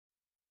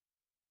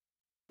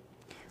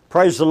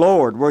Praise the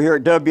Lord. We're here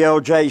at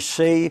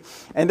WLJC,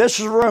 and this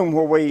is a room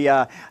where we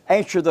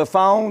answer the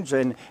phones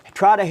and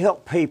try to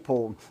help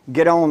people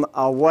get on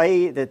a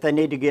way that they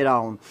need to get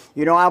on.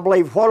 You know, I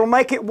believe what will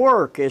make it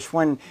work is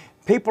when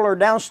people are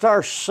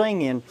downstairs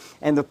singing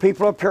and the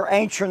people up here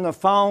answering the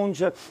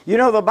phones. You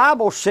know, the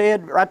Bible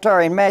said right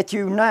there in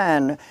Matthew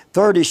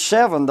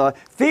 9:37, the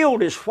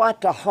field is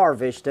white to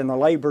harvest and the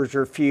laborers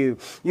are few.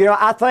 You know,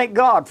 I thank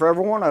God for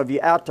every one of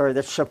you out there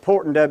that's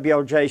supporting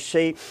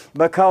WLJC,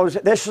 because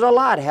this is a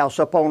lighthouse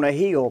up on a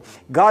hill.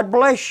 God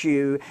bless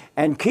you,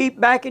 and keep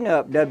backing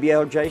up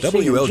WLJC.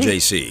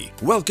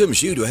 WLJC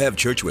welcomes you to have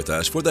church with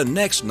us for the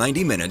next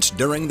 90 minutes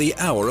during the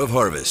hour of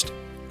harvest.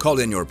 Call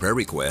in your prayer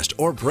request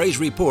or praise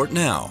report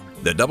now.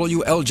 The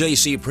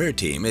WLJC prayer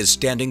team is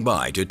standing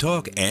by to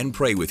talk and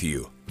pray with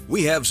you.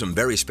 We have some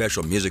very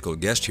special musical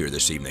guests here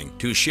this evening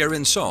to share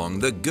in song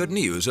the good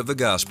news of the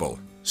gospel.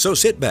 So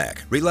sit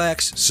back,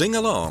 relax, sing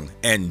along,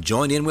 and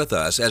join in with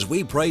us as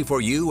we pray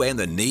for you and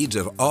the needs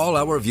of all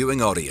our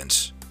viewing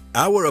audience.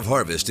 Hour of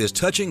Harvest is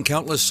touching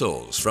countless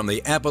souls from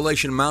the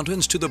Appalachian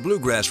Mountains to the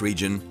Bluegrass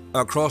region,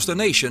 across the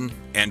nation,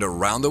 and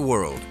around the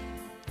world.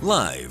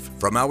 Live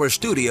from our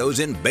studios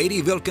in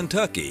Beattyville,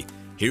 Kentucky,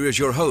 here is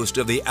your host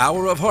of the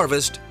Hour of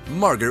Harvest,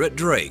 Margaret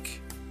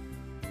Drake.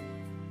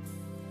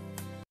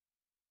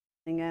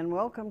 And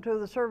welcome to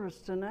the service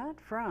tonight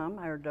from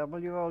our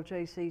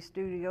WLJC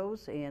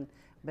studios in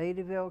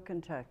Beattyville,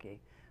 Kentucky.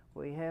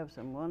 We have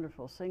some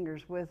wonderful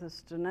singers with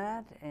us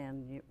tonight,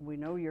 and we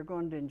know you're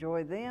going to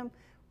enjoy them.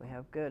 We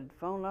have good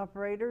phone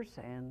operators,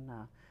 and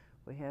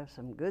we have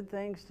some good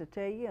things to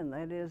tell you, and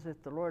that is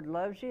that the Lord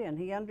loves you and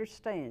He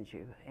understands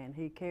you, and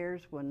He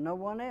cares when no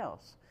one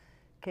else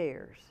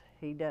cares.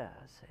 He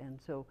does. And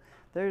so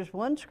there's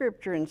one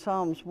scripture in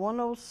Psalms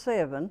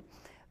 107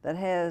 that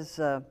has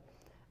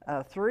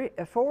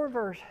four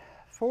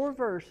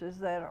verses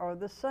that are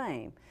the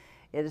same.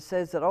 It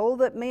says that, "Oh,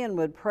 that men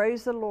would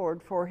praise the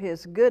Lord for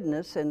His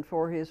goodness and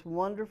for His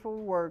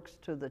wonderful works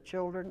to the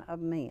children of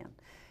men."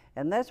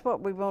 And that's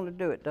what we want to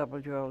do at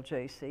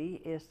WLJC,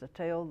 is to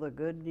tell the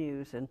good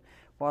news and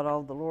what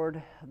all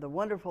the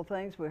wonderful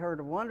things. We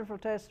heard a wonderful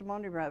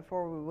testimony right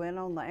before we went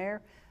on the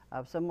air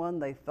of someone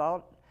they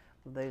thought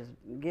they'd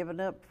given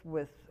up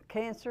with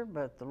cancer,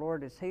 but the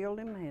Lord has healed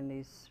him and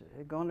he's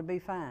going to be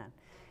fine.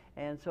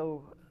 And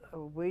so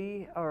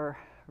we are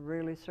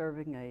really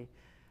serving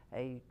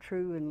a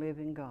true and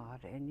living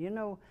God. And you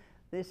know,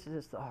 this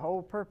is the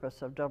whole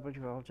purpose of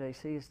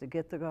WLJC, is to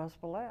get the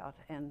gospel out.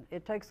 And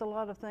it takes a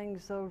lot of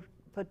things, though,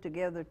 put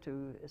together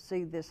to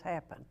see this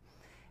happen.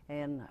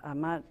 And I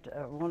might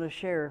want to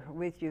share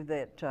with you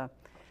that,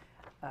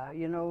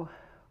 you know,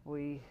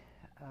 the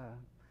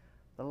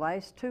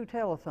last two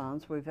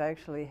telethons, we've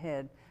actually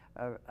had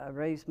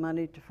raised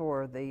money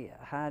for the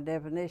high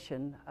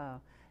definition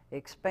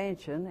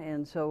expansion.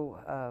 And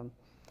so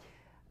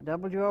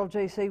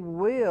WLJC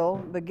will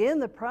begin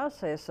the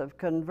process of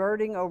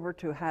converting over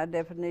to high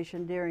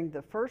definition during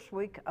the first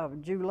week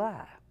of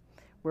July.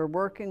 We're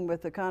working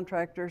with the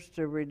contractors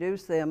to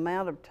reduce the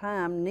amount of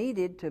time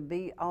needed to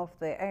be off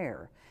the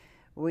air.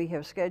 We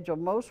have scheduled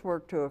most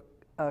work to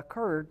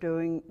occur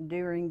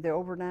during the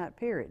overnight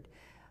period.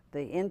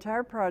 The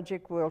entire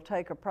project will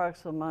take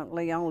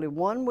approximately only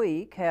 1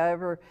 week.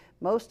 However,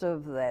 most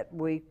of that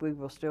week we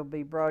will still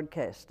be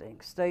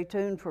broadcasting. Stay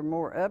tuned for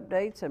more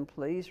updates, and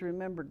please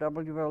remember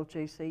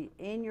WLJC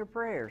in your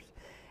prayers.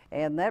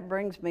 And that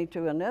brings me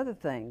to another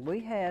thing.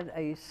 We had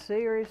a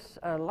serious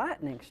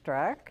lightning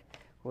strike,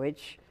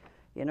 which,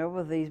 you know,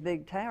 with these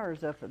big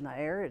towers up in the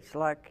air, it's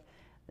like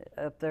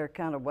up there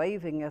kind of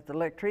waving at the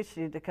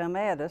electricity to come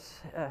at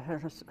us.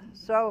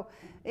 So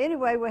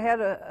anyway, we had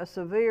a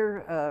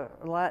severe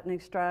lightning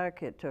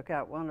strike. It took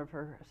out one of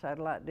her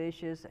satellite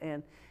dishes,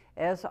 and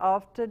as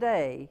of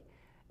today,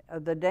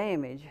 the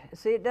damage,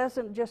 see, it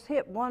doesn't just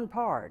hit one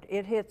part.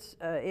 It hits,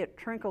 it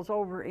trickles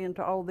over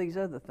into all these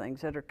other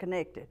things that are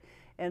connected.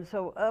 And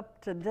so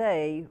up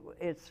today,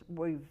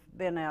 we've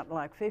been out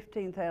like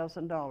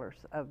 $15,000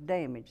 of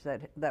damage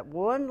that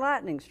one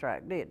lightning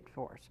strike did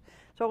for us.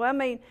 So I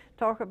mean,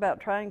 talk about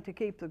trying to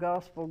keep the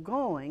gospel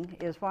going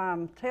is why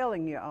I'm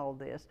telling you all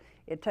this.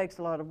 It takes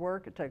a lot of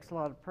work, it takes a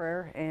lot of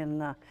prayer,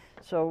 and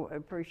so I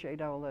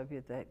appreciate all of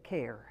you that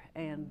care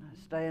and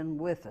stand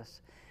with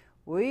us.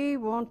 We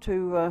want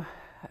to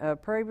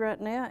pray right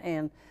now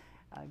and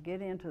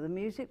get into the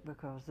music,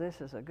 because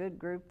this is a good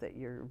group that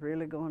you're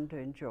really going to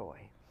enjoy.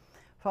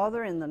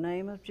 Father, in the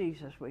name of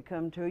Jesus, we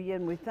come to you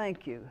and we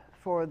thank you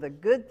for the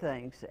good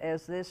things,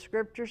 as this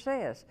scripture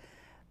says,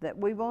 that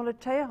we want to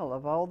tell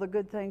of all the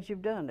good things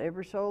you've done.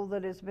 Every soul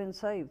that has been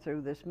saved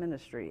through this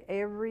ministry,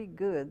 every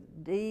good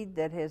deed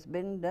that has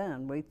been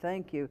done, we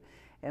thank you,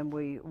 and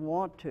we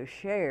want to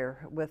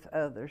share with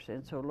others.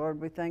 And so, Lord,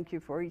 we thank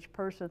you for each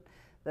person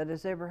that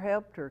has ever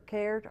helped or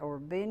cared or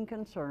been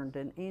concerned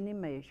in any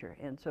measure.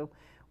 And so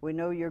we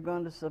know you're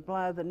going to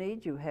supply the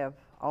need. You have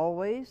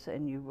always,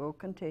 and you will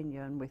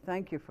continue, and we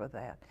thank you for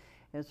that.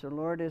 And so,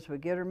 Lord, as we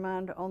get our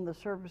mind on the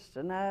service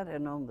tonight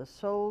and on the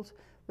souls,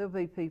 there'll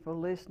be people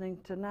listening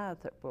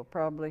tonight that will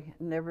probably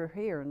never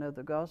hear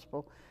another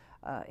gospel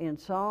in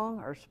song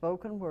or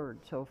spoken word.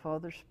 So,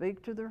 Father,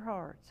 speak to their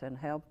hearts and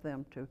help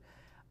them to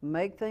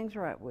make things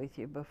right with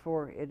you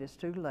before it is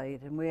too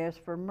late. And we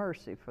ask for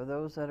mercy for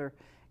those that are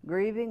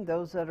grieving,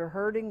 those that are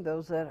hurting,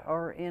 those that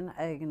are in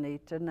agony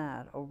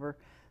tonight over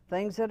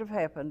things that have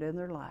happened in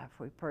their life.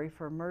 We pray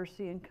for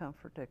mercy and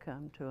comfort to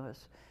come to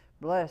us.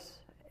 Bless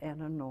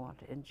and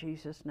anoint. In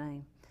Jesus'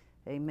 name,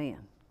 amen.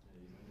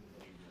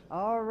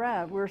 All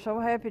right, we're so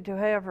happy to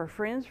have our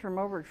friends from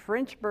over at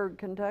Frenchburg,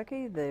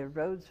 Kentucky, the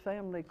Rhodes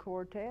Family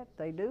Quartet.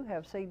 They do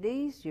have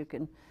CDs. You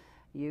can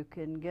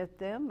get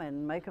them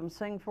and make them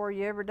sing for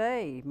you every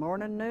day,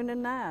 morning, noon,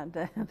 and night.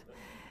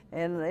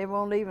 And they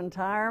won't even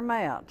tire them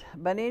out.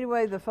 But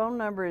anyway, the phone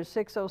number is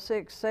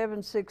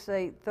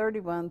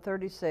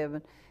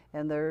 606-768-3137.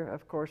 And they're,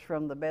 of course,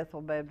 from the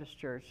Bethel Baptist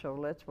Church. So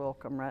let's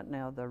welcome right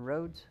now the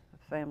Rhodes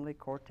Family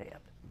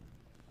Quartet.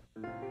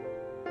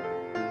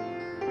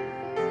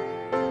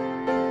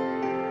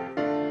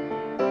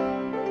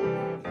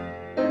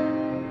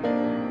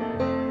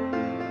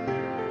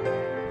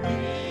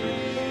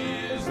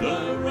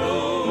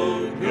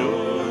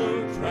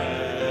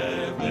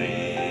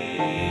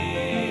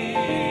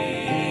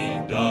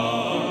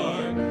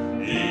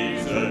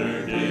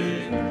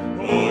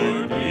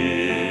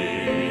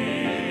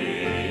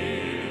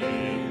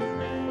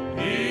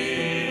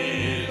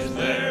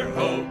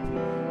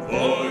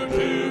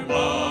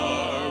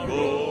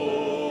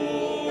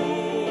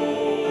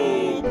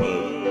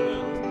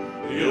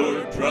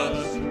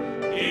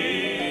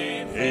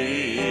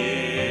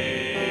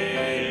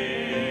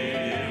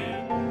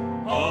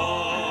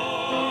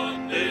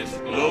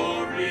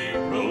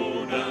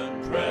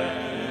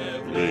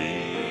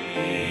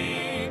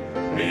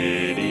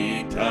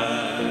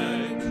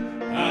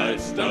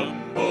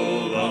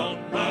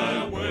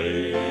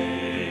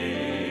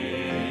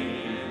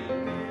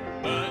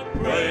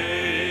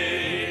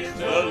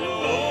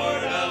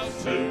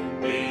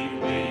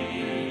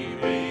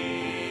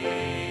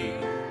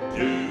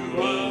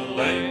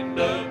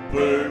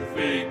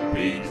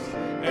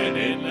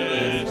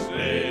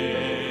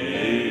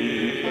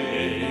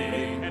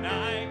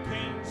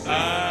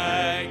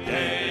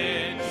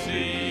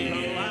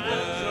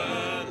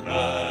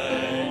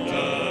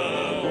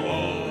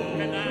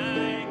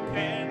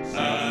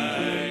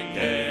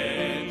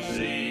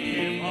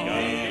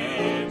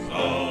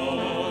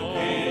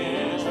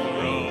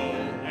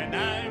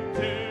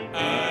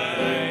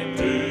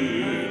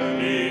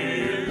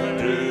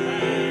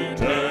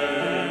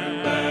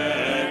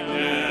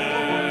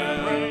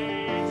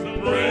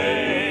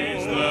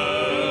 Praise the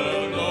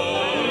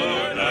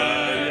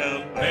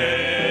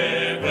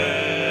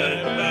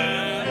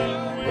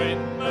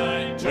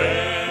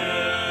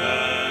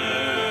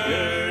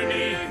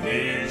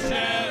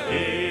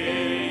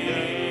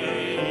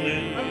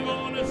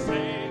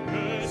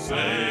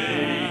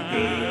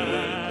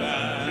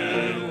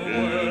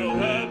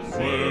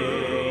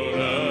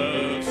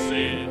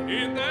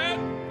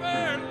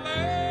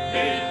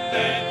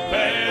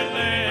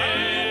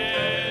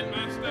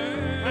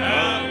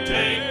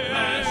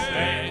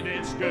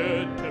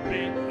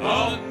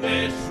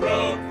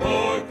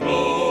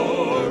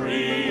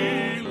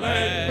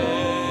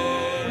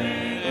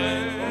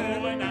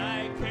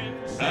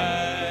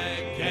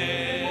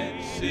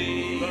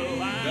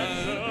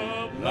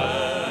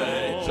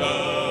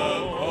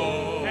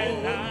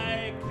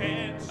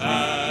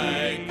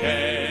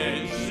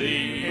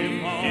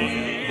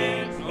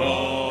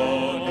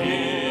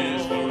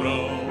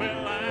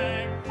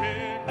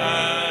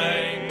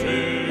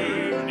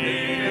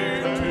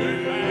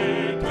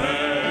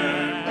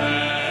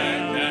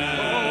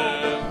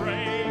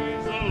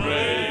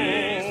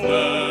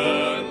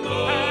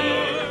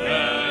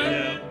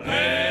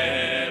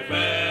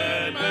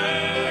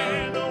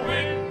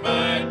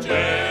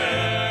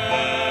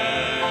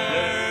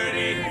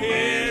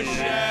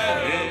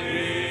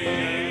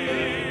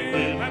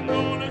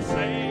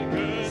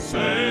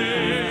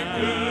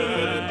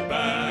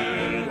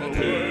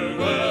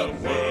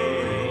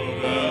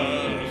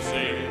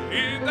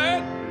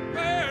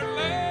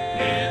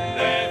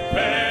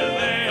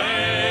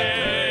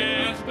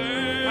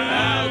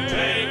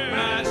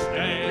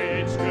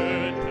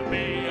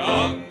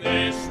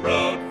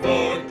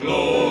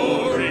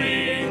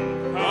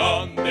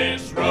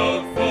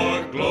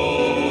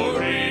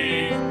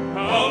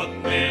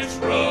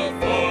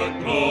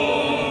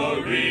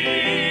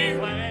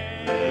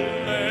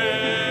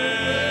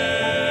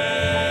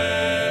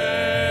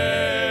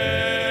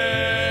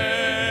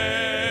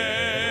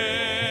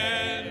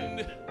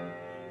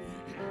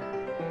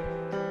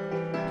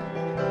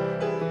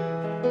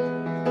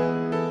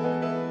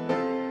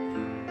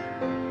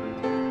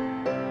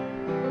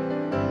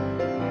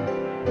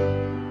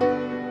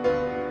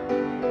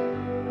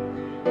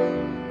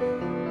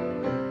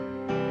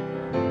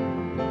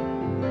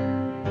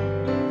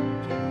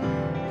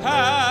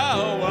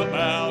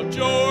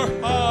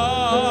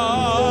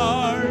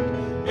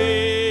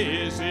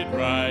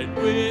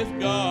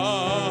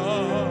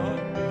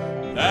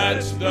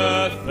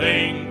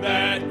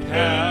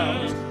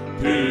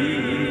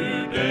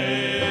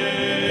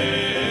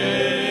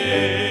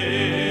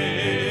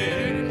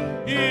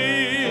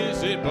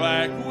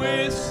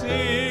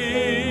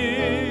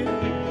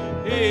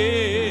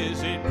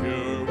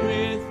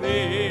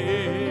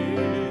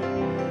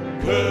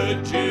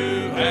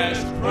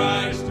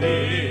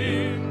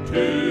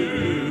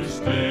to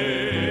stay.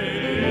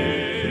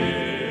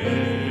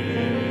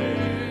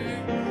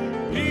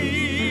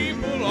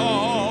 People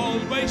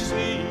always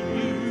see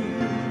you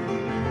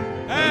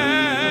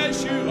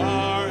as you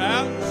are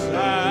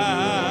outside.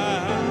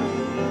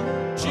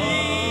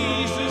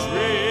 Jesus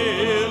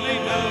really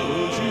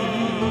knows you,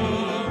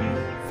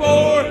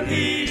 for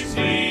He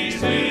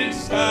sees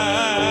inside.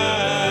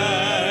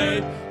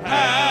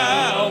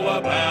 How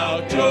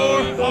about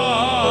your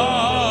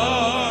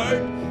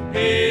heart?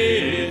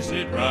 Is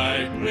it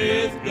right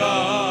with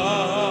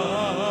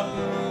God?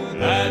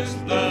 That's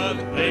the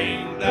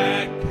thing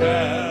that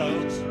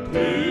counts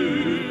today.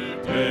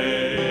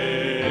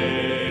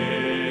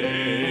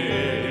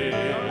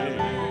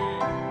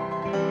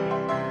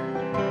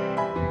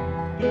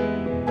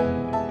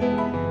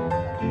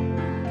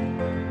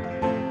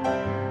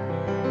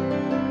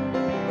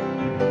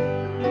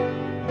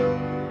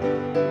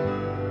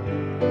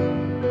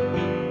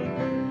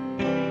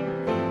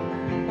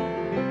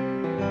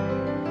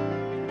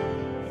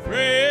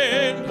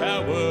 Friend,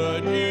 how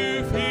would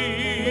you feel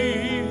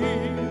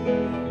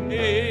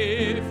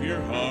if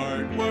your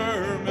heart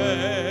were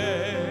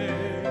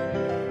made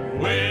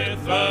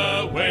with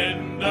a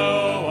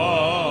window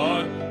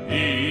on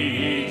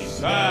each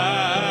side,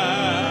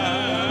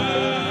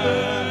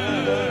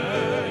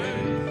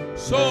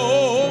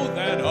 so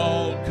that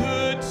all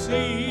could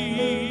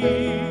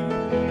see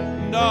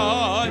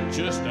not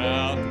just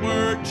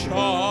outward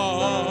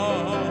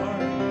charm,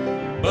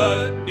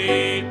 but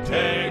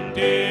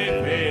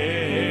detective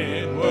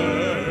inward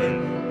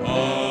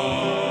heart.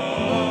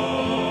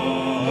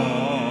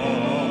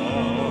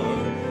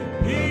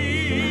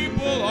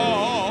 People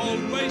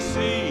always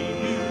see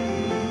you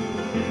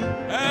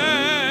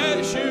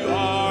as you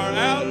are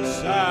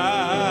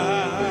outside.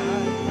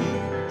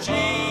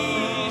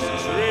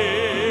 Jesus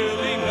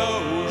really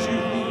knows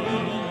you,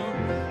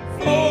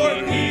 for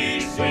He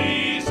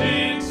sees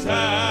inside.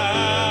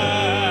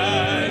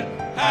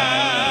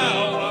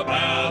 How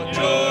about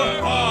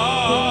your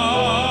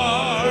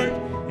heart?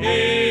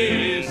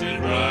 Is it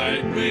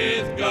right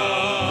with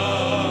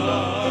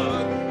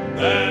God?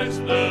 That's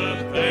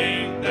the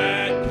thing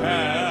that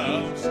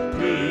counts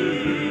today.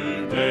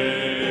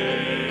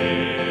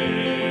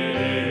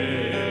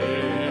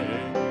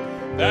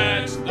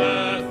 That's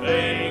the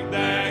thing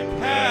that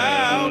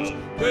counts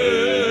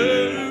today.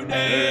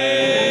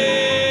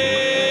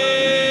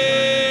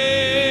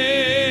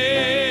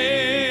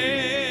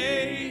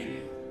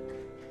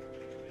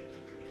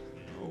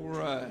 All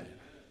right.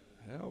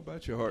 How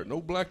about your heart? An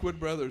old Blackwood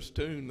Brothers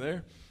tune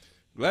there.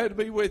 Glad to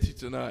be with you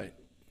tonight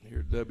here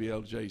at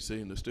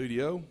WLJC in the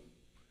studio.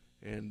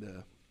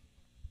 And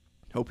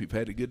hope you've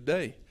had a good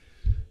day.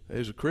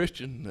 As a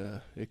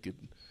Christian, it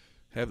could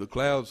have the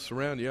clouds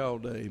surround you all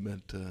day,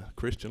 but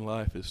Christian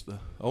life is the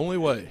only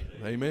way.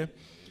 Amen.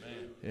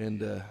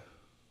 And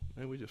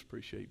man, we just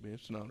appreciate me.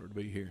 It's an honor to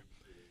be here.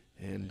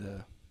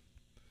 And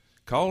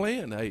call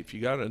in. Hey, if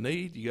you got a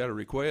need, you got a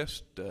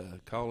request,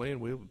 call in.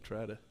 We'll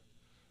try to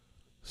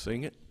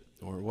sing it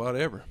or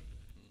whatever.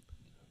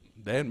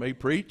 Dan may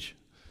preach,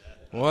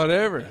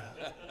 whatever.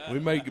 We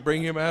may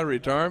bring him out of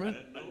retirement.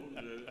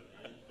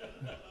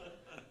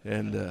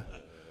 And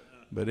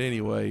but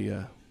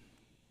anyway,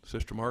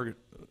 Sister Margaret,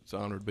 it's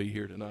an honor to be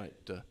here tonight.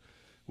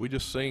 We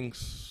just sing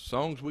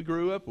songs we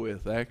grew up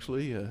with,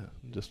 actually,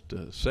 just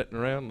sitting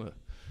around the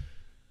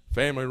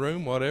family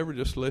room, whatever,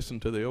 just listen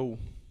to the old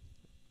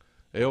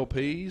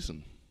LPs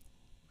and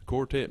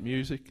quartet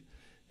music.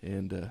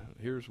 And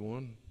here's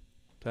one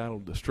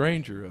titled The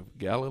Stranger of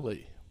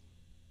Galilee.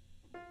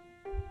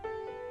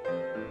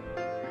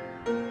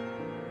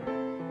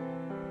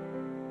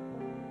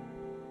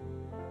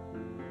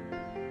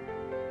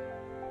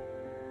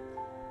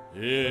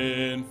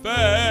 In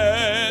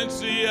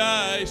fancy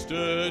I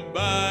stood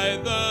by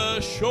the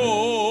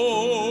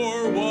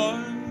shore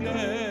one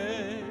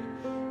day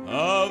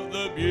of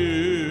the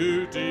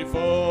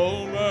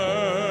beautiful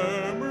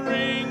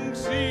murmuring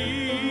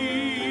sea.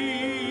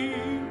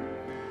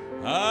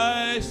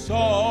 I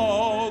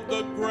saw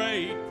the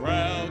great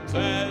crowds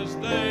as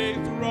they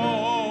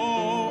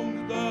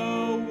thronged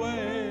the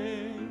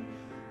way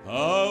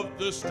of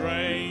the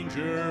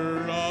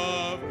stranger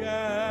of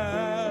Galilee.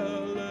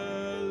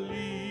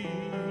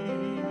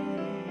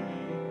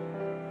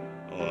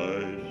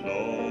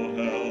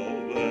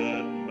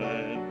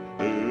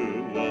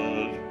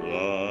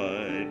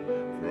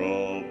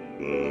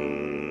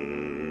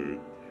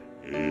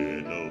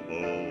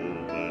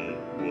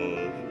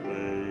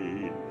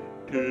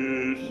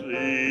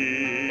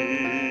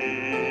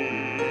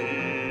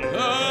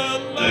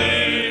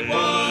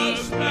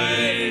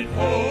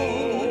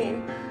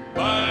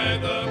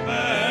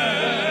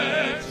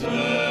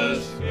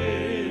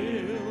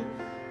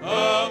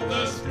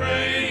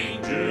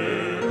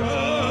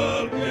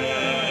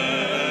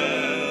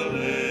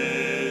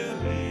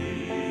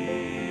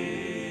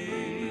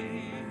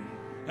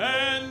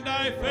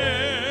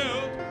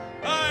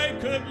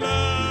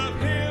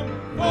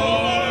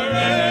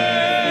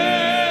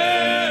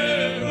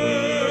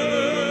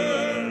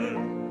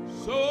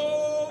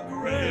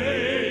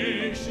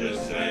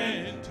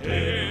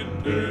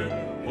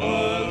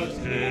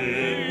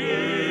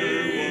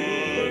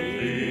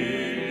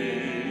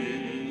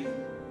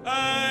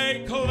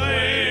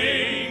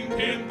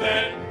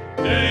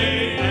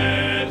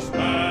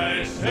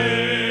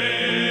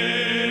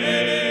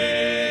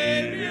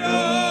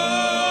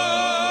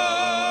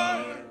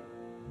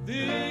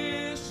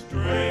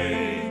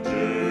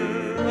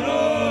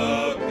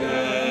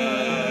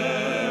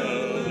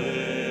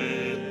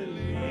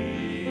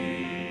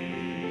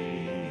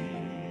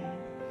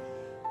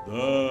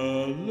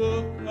 a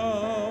look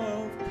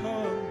of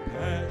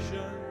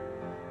compassion,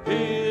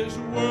 His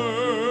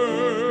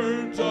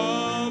words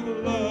of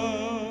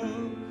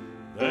love,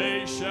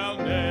 they shall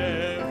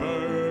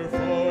never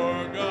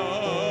forgotten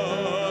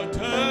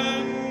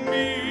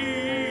me.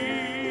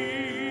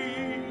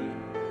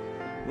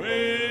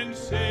 When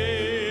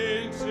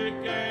sin sick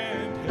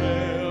and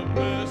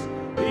helpless,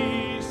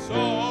 He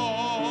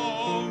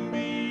saw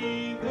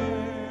me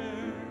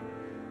there,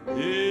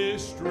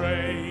 this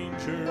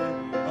stranger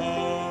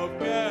of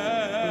Galilee.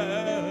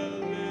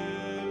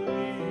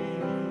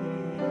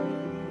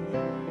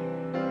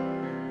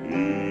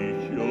 He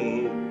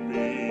showed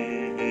me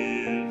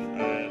His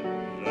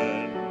hands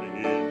and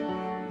His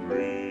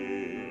riven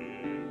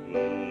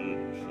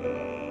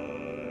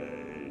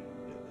side,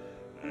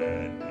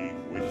 and He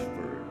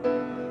whispered,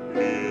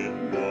 "It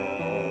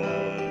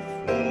was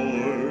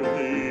for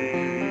thee."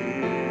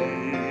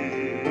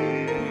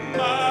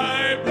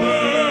 My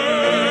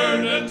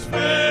burdens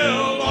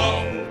fell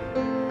off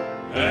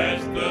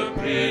as the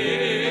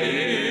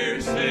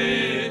pierced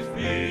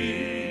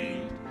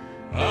feet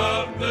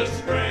of the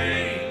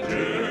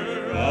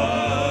stranger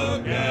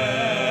of Galilee,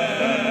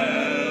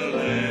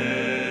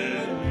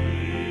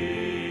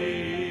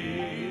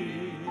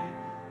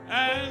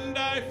 and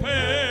I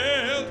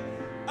felt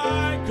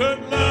I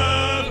could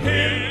love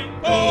Him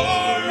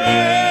forever.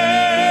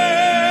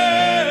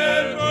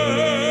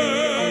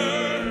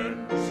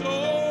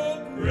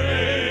 So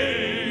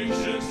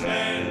gracious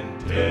and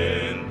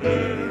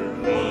tender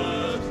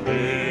was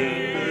He.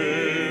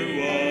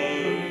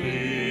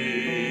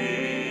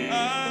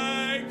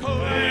 I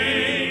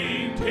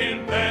claimed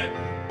Him that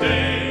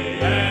day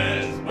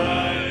as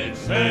my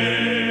Savior.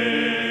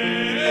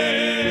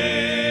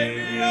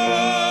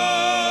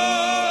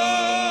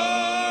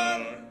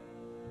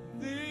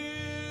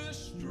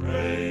 This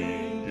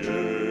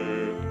stranger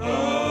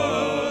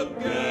of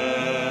Galilee.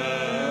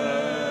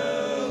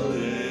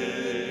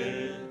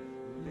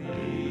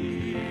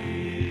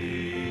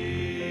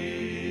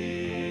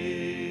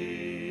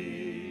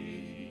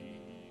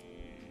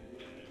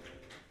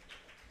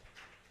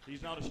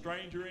 He's not a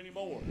stranger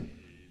anymore.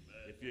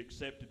 If you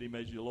accepted Him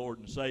as your Lord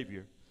and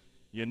Savior,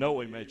 you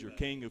know Him as your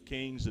King of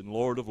Kings and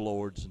Lord of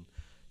Lords. And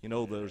you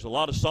know, there's a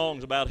lot of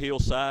songs about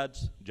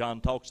hillsides. John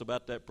talks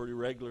about that pretty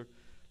regular.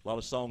 A lot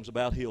of songs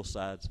about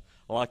hillsides.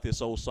 I like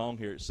this old song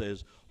here. It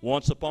says,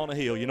 "Once upon a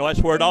hill." You know,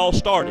 that's where it all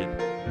started.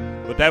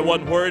 But that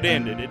wasn't where it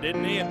ended. It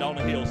didn't end on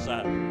a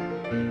hillside.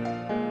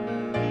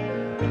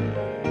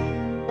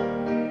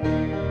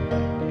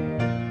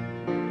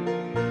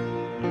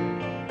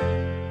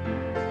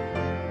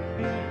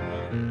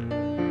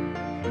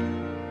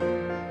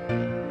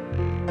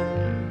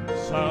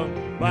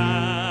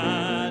 Somebody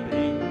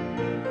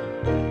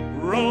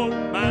wrote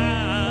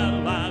my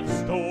life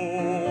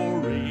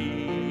story,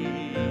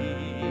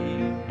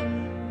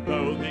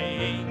 though the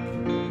ink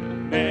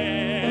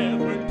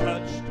never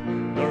touched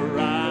the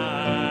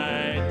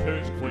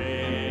writer's quill.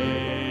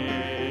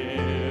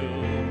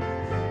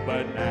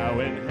 But now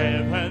in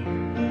heaven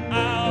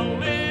I'll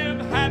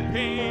live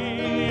happy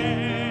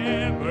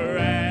ever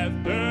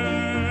after,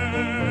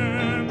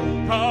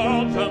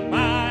 'cause of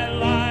my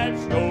life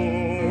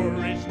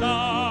story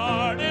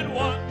started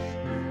once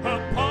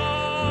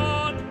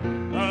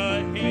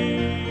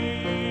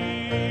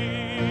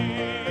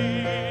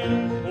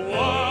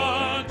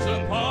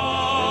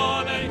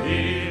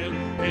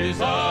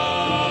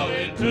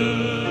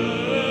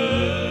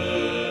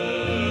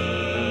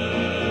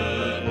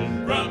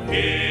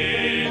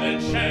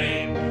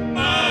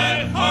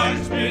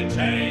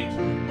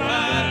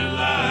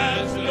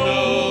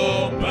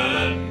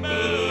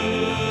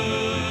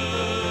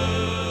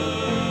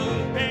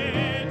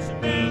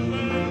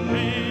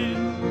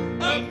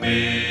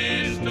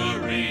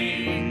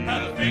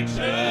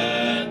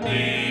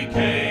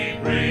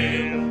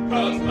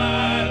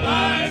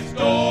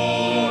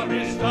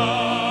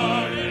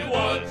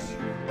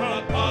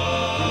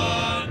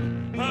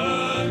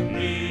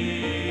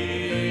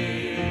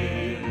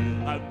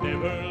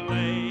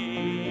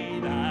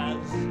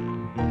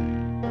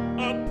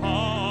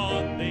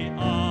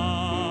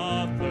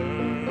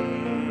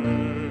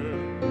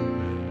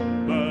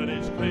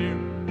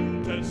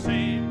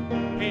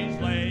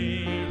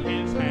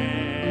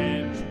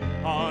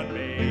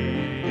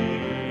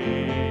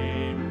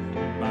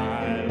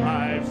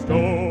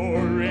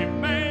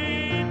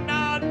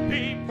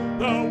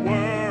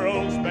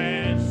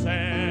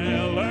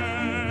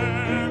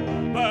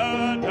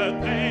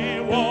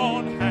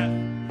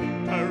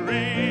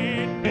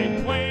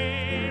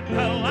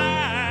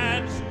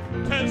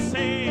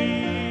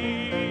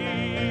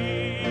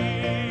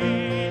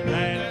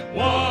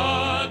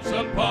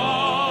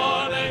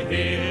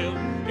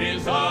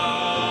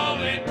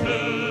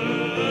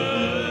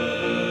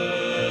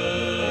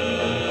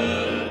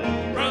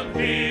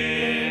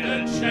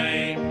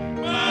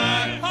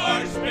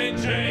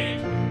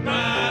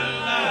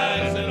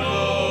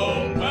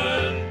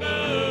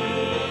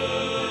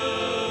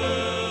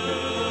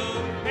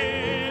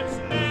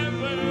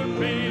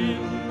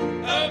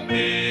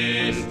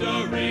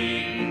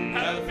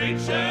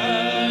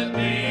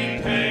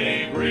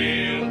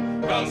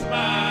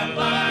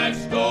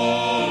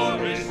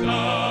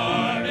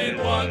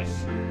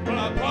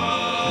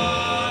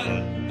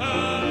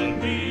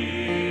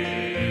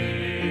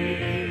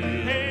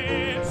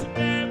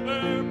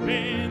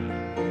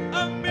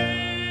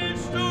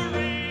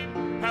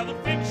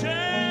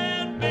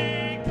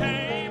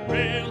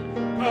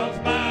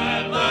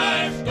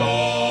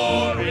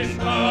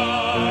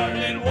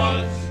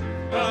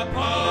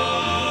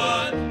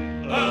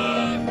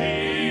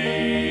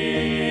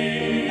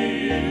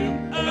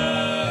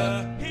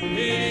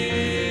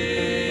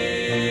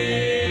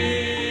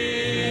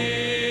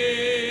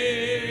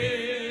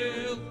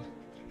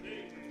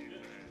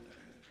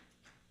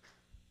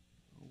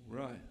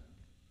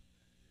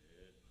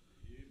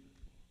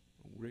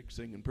Rick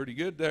singing pretty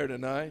good there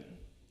tonight.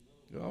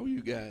 All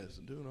you guys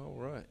are doing all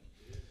right.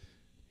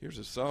 Here's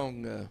a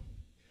song.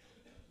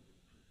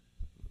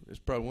 It's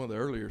probably one of the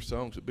earlier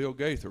songs that Bill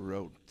Gaither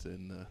wrote,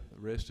 and the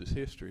rest is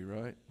history,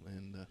 right?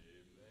 And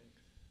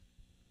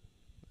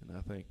I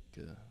think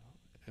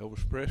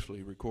Elvis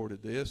Presley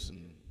recorded this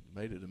and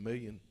made it a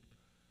million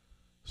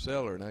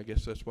seller, and I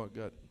guess that's what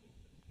got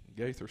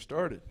Gaither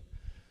started.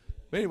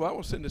 But anyway, I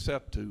want to send this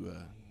out to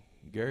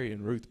Gary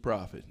and Ruth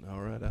Prophet.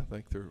 All right, I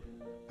think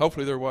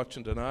hopefully they're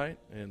watching tonight,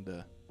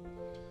 and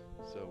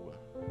so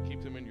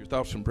keep them in your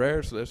thoughts and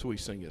prayers. So that's why we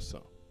sing this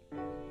song.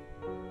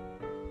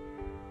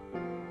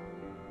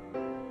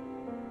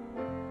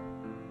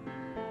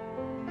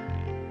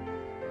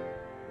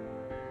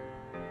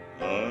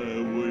 I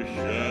was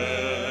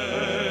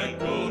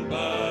shackled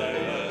by a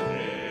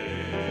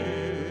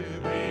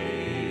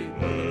heavy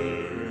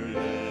burden,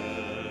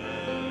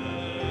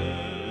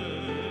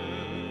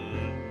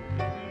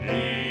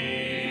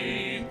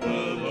 neath the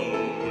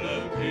load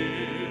of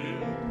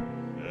guilt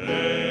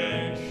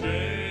and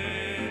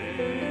shame.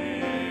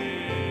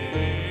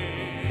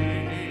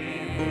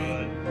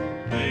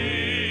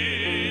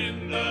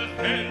 Then the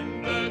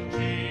hand of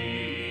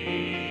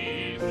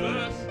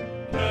Jesus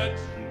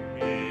touched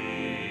me.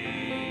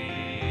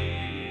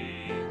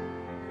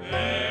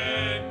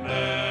 And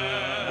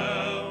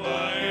now I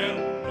am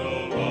no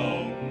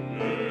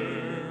longer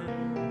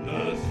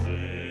the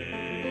same.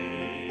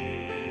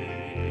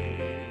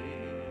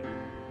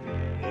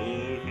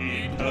 Oh, he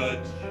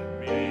touched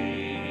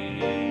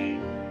me.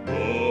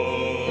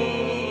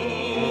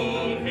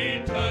 Oh, he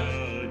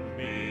touched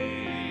me.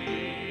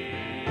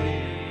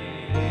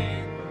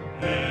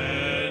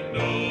 And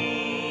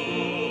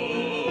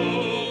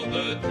oh,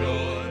 the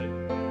joy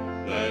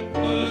that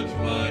floods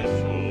my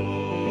soul.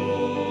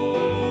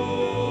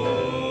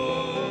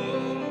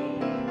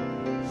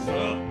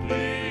 Something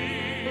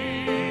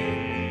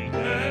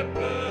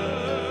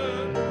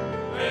happened,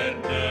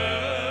 and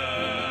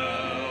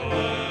now I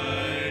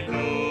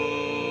know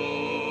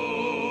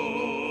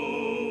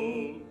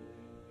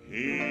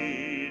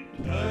he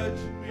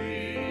touched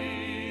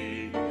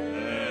me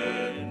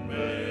and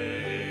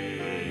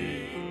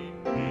made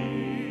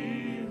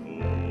me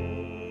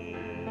whole.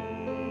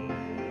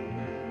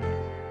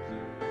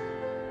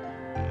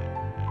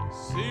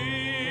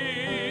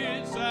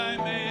 Since I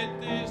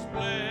met this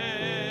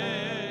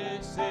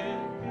blessed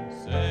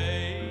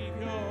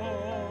Savior,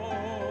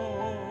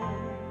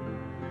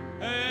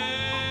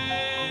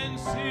 and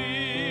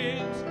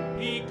since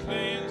he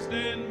cleansed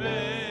and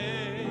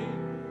made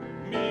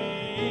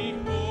me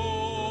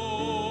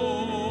whole,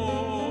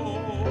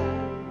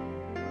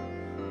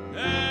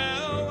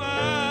 now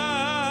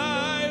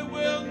I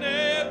will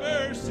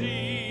never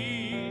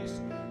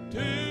cease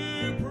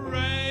to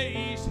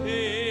praise him.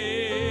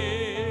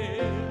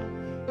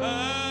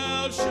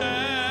 I'll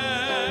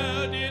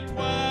shout it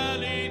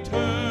while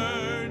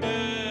eternity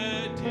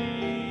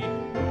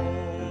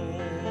goes.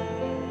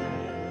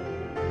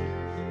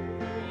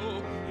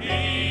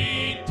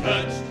 He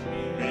touched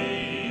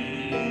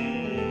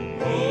me.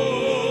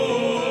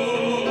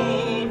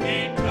 Oh,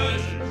 he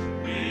touched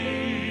me.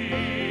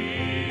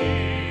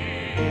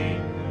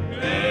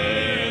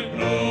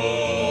 And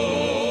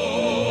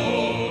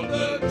oh,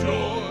 the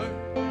joy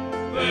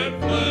that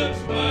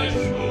floods my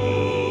soul.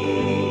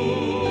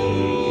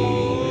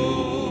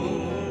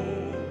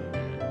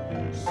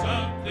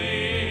 Something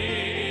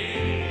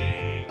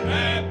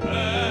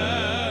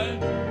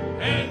happened,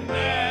 and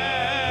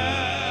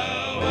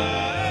now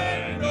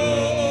I know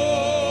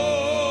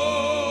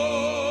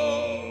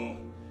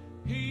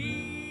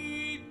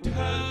he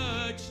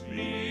touched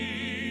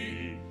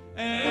me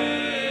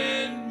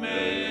and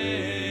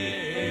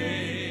made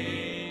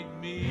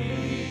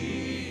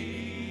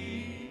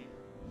me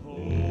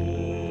whole.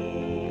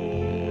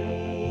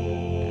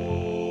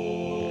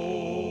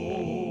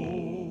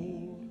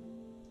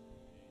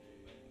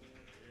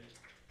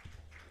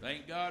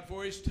 Thank God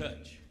for his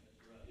touch.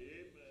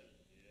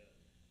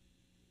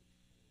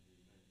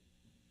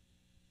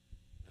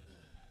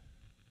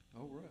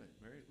 All right,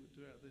 Mary, we'll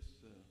do out this.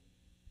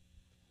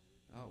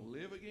 I'll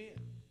live again.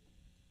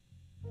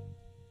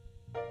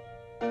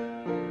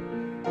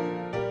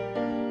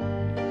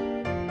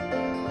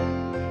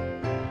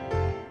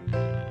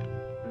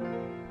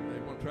 They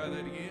want to try that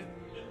again?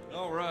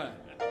 All right.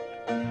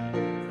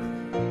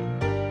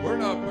 We're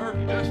not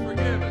perfect, just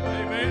forgiven.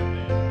 Amen.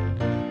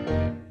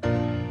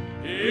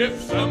 If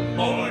some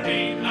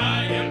morning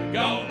I am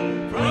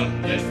gone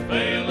from this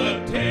vale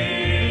of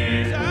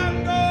tears,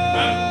 I'm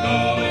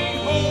going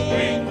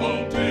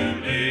home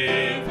to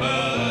live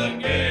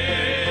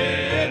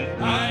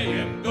again. I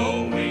am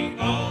going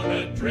on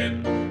a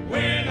trip.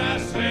 When I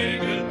say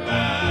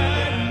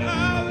goodbye,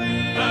 I'll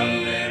live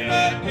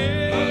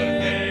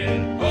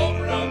again.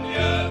 Over on the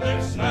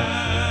other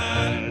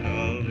side,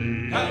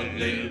 I'll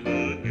live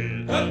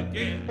again.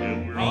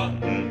 On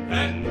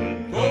that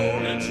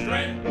golden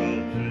strand,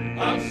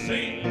 I'll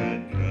sing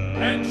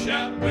and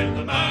shout with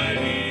the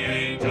mighty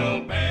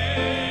angel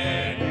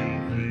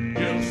band.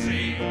 You'll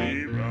see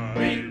me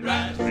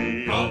rise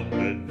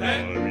from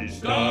that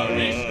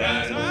starry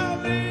skies. I'll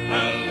live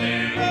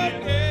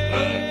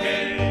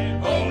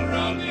again over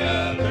on the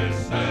other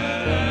side.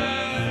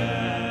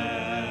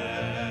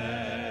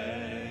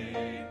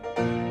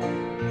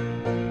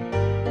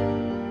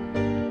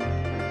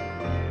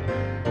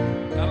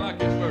 I like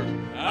this verse.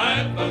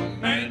 I've a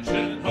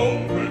mansion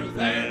over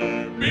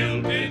there,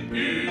 built in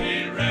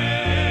beauty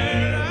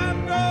rare.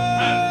 I'm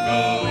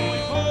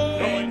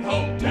going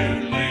home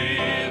to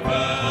live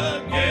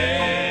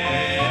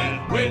again.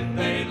 When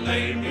they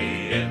lay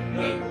me in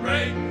the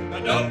grave,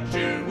 don't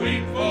you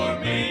weep for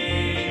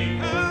me.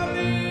 I'll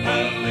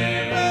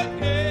live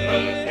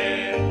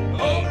again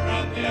over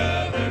on the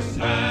other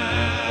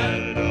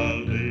side.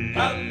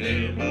 I'll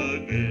live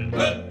again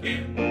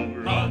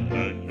over on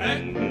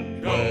that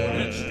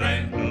golden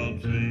strand.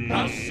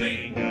 I'll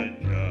sing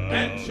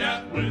and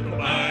shout with a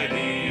mighty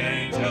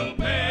angel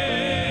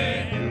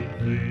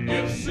band.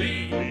 You'll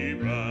see me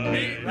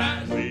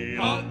rise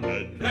on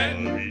that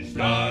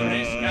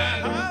starry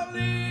sky. I'll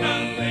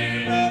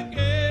live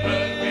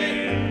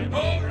again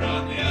over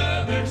on the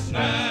other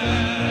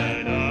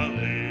side.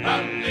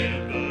 I'll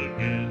live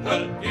again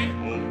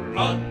over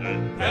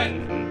on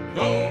that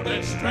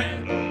golden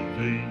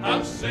strand.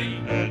 I'll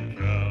sing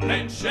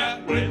and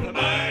shout with a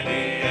mighty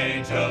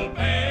angel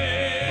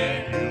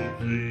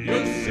band.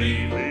 You'll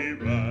see me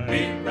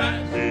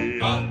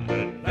rise on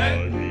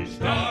that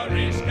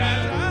starry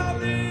sky.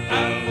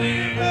 I'll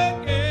live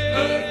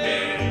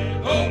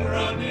again over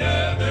on the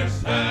other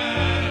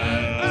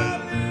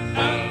side.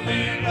 I'll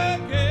live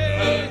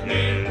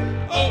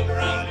again over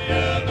on the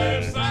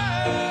other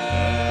side.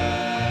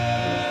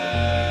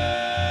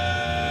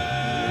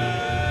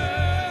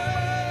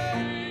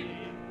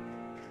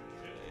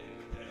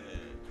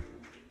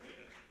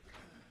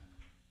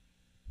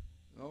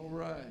 All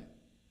right.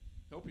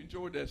 Hope you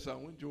enjoyed that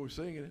song. We enjoyed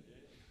singing it.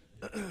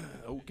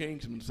 Old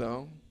Kingsman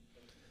song.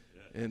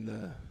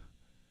 And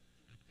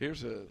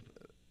here's a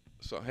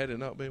song. Had it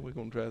not been, we're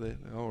going to try that.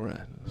 All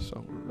right.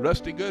 So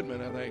Rusty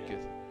Goodman, I think,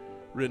 has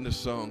written this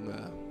song,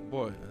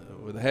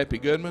 with a Happy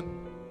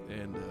Goodman.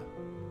 And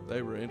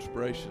they were an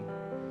inspiration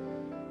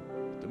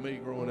to me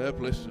growing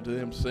up, listening to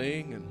them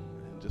sing and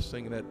just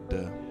singing that.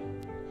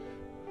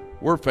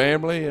 We're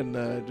family, and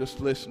just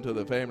listen to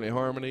the family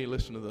harmony,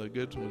 listen to the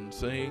Goodman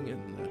sing,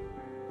 and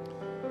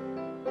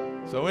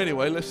so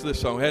anyway, listen to this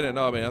song. Had it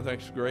not been, I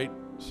think it's a great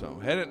song.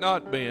 Had it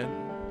not been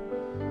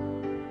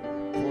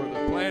for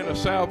the plan of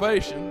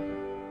salvation,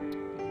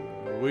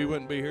 we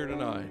wouldn't be here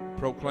tonight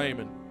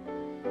proclaiming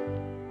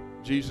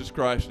Jesus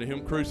Christ and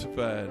Him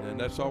crucified, and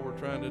that's all we're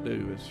trying to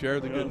do is share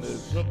the good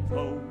news.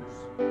 Suppose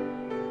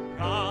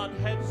God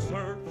had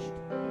searched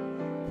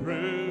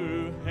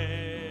through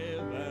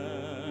heaven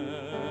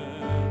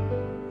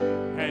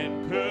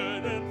and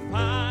couldn't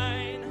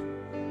find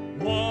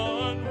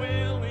one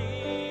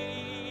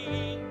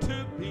willing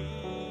to be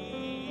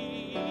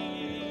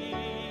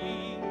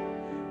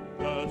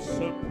the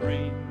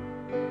supreme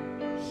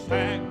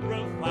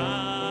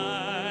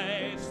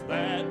sacrifice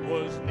that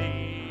was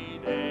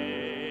needed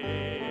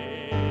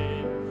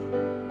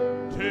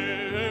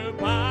to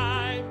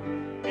buy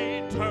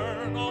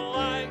eternal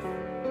life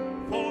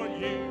for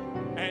you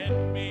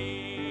and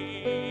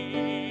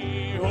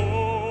me.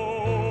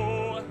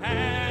 Oh,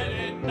 had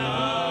it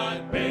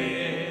not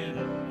been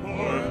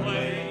for a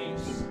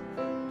place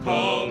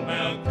called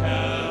Mount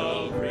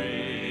Calvary,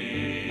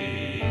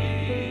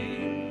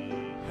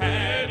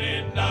 had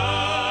it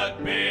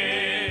not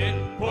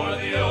been for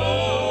the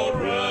old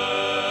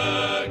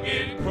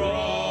rugged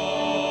cross,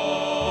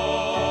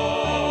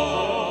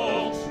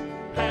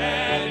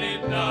 had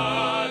it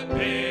not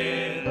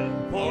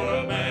been for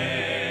a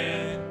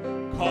man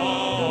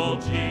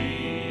called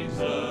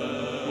Jesus,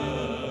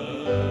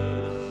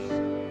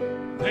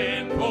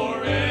 then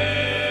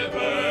forever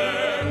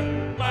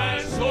my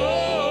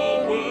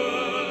soul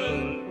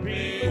would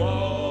be lost.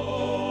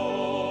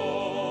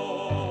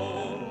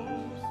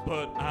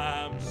 But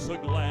I'm so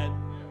glad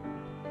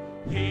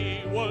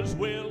He was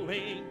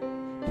willing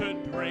to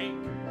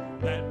drink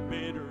that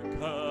bitter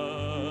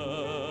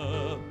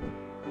cup.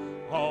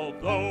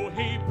 Although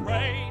He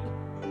prayed,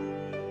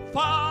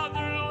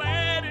 Father,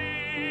 let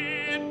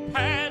it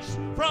pass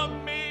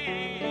from me.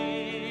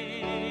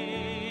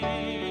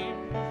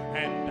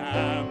 And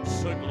I'm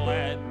so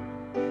glad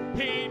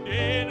He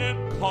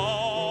didn't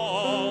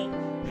call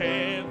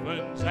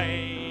heaven's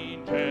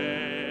angels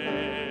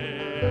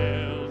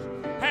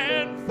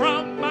and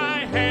from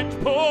my hands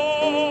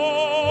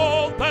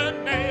pull the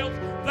nails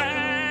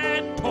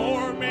that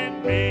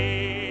torment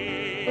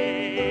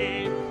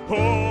me.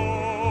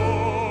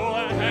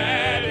 Oh,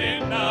 had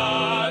it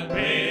not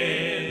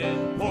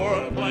been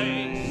for a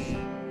place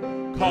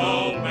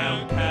called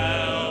Mount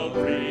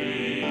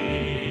Calvary,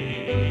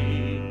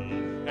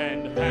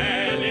 and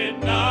had it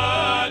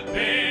not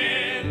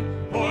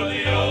been for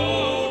the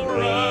old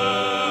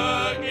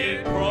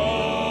rugged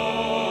cross,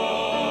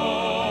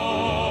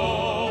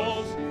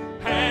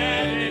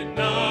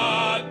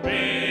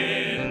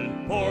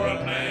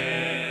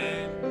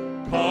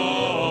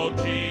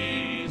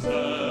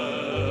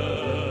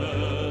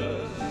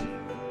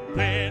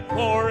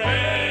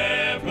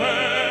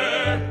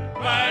 forever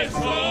my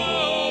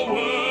soul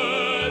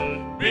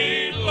would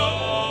be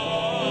lost.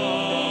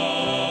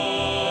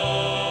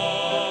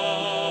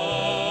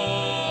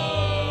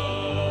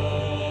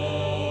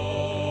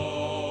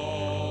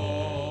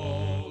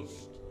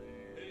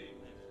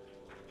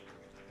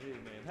 Amen.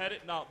 Had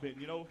it not been,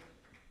 you know,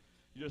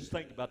 you just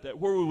think about that.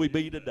 Where would we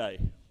be today?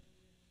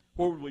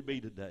 Where would we be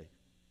today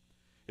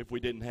if we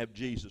didn't have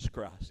Jesus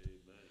Christ?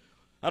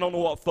 I don't know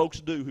what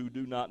folks do who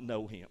do not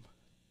know Him.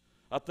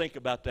 I think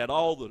about that,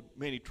 all the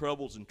many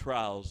troubles and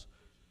trials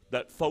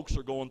that folks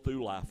are going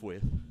through life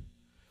with.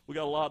 We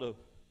got a lot of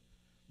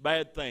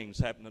bad things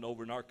happening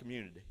over in our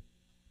community.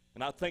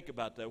 And I think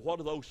about that. What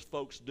do those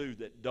folks do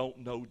that don't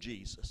know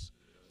Jesus?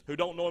 Who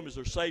don't know Him as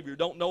their Savior,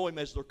 don't know Him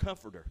as their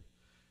comforter.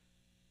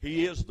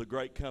 He is the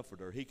great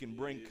comforter. He can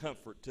bring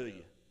comfort to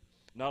you.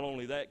 Not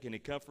only that, can He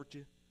comfort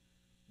you?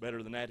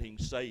 Better than that, He can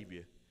save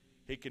you.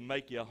 He can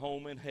make you a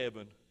home in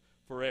heaven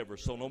forever.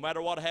 So no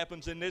matter what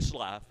happens in this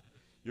life,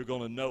 you're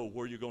going to know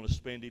where you're going to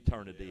spend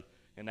eternity.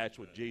 And that's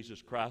with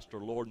Jesus Christ, our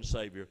Lord and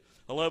Savior.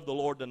 I love the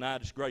Lord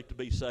tonight. It's great to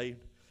be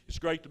saved. It's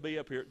great to be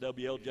up here at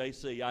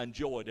WLJC. I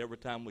enjoy it every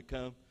time we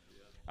come.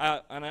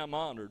 And I'm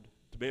honored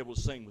to be able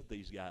to sing with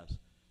these guys,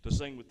 to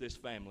sing with this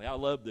family. I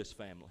love this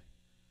family.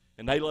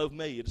 And they love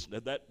me.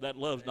 That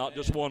love's not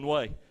just one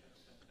way.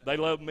 They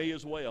love me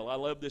as well. I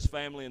love this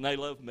family, and they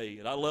love me.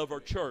 And I love our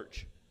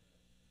church.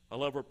 I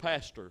love our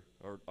pastor,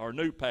 our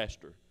new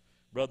pastor,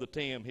 Brother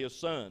Tim. His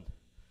son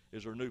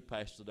is our new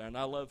pastor there. And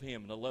I love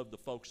him, and I love the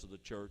folks of the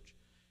church.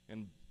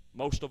 And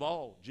most of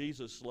all,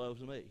 Jesus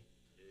loves me. Amen.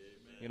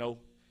 You know,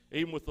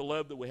 even with the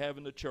love that we have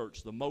in the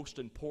church, the most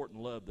important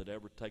love that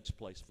ever takes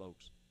place,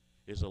 folks,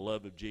 is the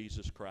love of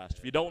Jesus Christ.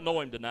 If you don't know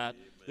Him tonight,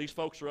 these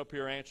folks are up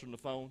here answering the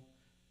phone.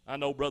 I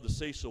know Brother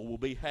Cecil will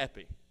be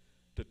happy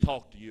to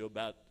talk to you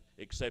about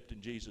accepting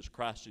Jesus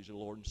Christ as your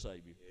Lord and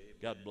Savior. Amen.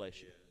 God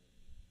bless you.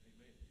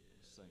 Amen.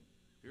 Sing.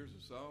 Here's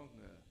a song,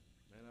 man,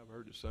 I've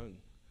heard it sung.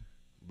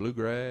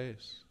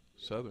 Bluegrass,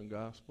 Southern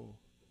gospel.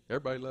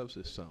 Everybody loves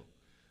this song.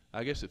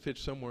 I guess it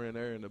fits somewhere in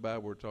there in the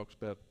Bible where it talks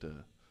about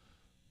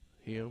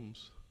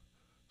hymns,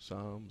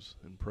 psalms,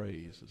 and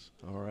praises.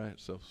 All right,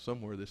 so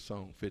somewhere this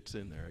song fits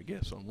in there, I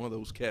guess, on one of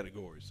those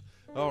categories.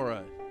 All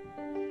right.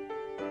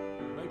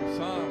 Maybe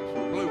psalms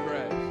for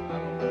bluegrass. I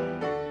don't know.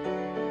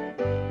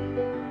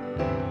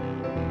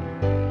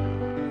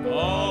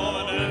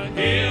 On a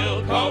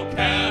hill called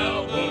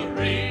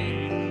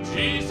Calvary,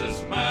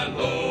 Jesus my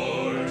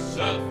Lord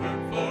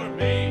suffered for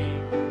me,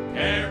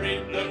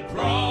 carried the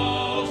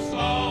cross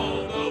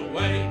all the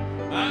way,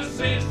 my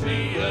sins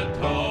He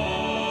atoned.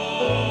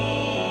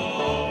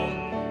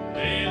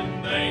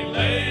 Then they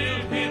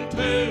nailed Him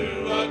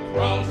to a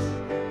cross,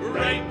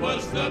 great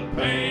was the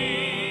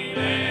pain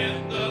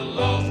and the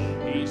loss.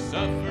 He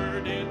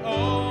suffered it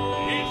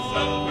all. He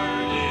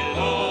suffered it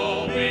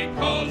all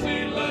because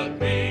He loved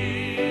me.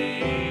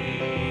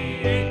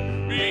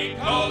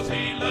 Because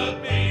He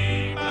loved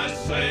me, my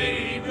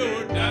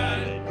Savior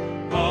died.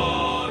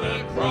 On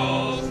a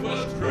cross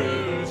was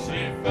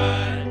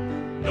crucified.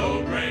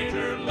 No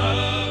greater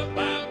love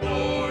by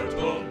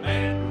mortal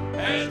man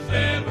has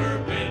ever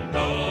been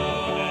known.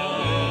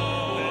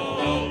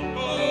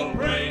 Oh,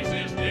 praise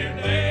His dear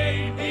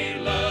name. He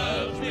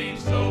loves me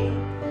so.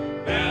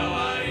 Now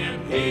I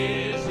am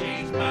His,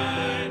 He's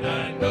mine,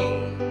 I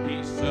know.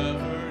 He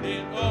suffered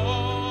it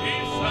all.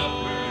 He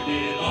suffered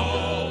it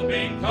all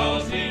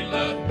because He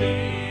loved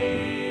me.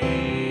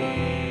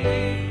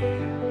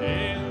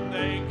 And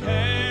they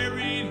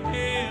carried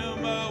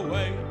Him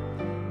away,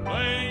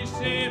 placed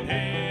Him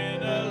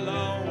in a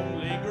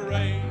lonely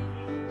grave.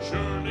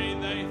 Surely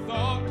they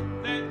thought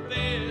that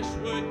this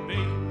would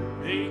be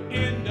the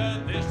end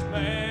of this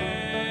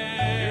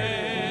man.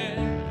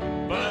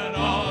 But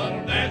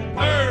on that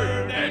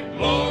third and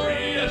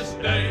glorious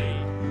day,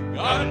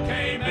 God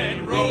came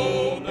and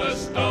rolled the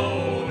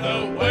stone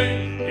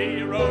away.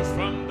 He rose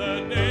from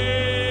the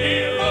dead.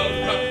 He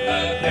rose from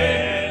the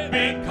dead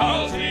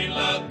because He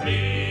loved me.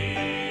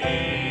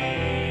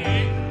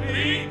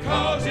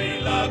 Because He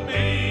loved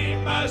me,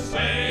 my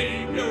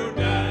Savior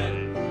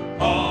died.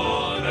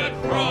 On a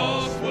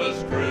cross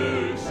was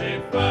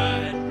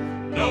crucified.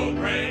 No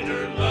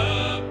greater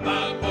love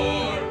by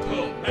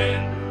mortal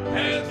man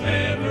has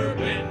ever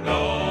been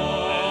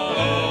known.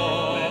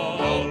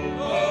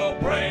 Oh,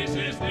 praise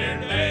His dear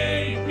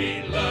name.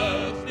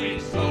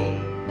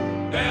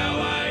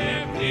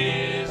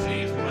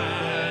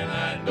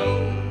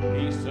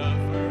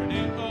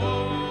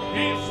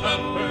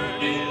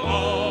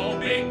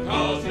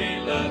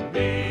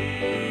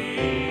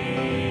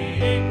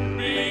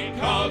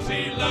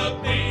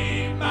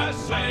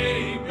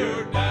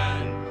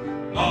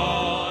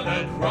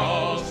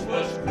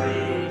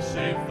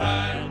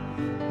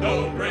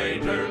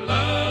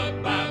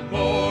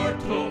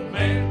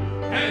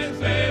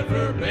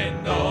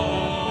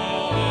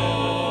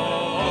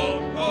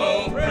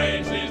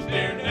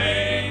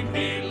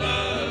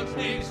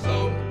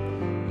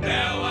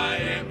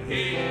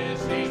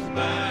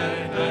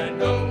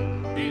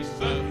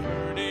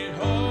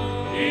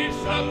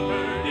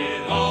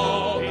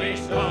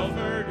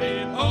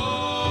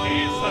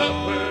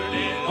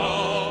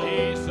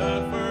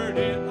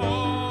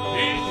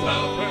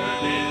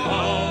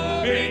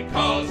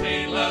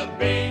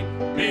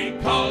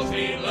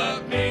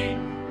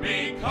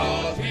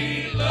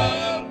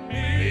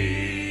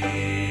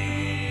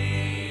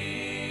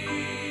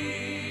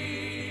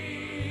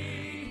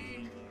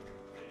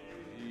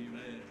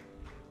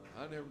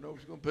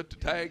 we're going to put the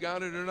tag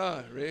on it or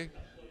not, Rick.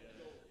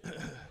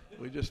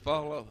 We just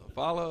follow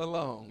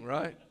along,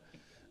 right?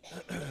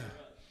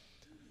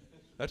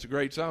 That's a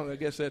great song. I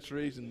guess that's the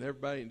reason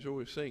everybody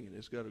enjoys singing.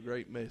 It's got a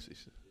great message.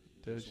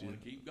 Tells Just you.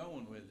 want to keep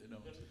going with it,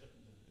 don't you?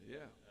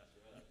 Yeah.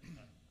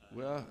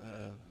 Well,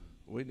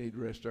 we need to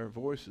rest our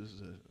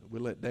voices.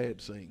 We'll let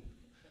Dad sing.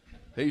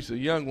 He's the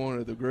young one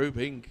of the group.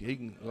 He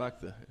can like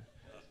the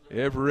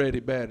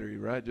ever-ready battery,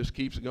 right? Just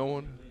keeps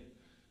going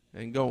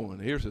and going.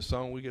 Here's a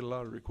song we get a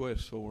lot of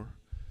requests for.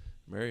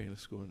 Mary,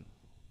 let's go in.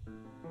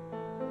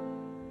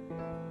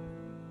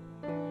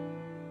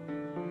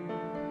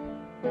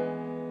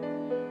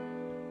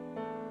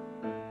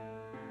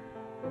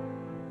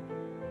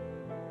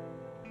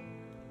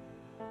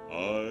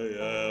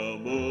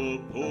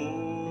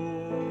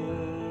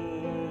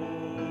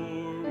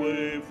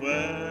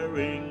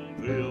 Wayfaring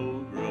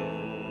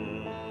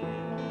pilgrim,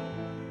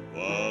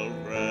 while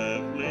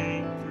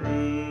traveling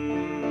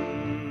through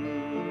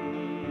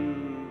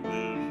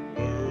this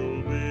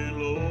world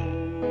below,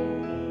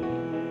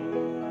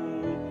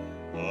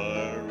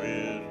 there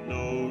is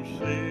no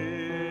sickness,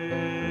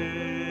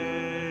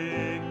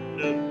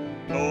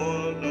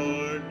 toil,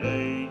 nor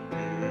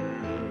danger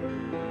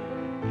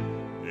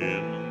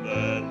in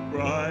that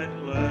bright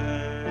land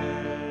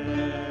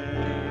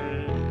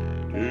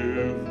to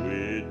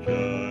which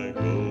I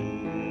go.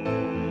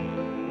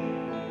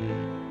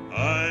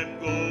 I'm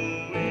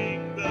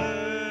going there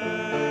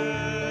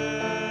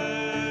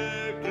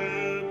to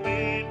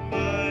meet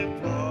my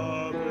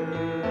Father.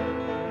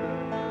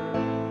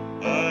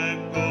 I'm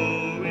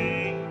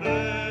going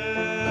there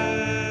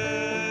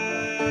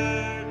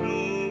no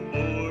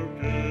more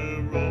to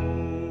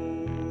roam.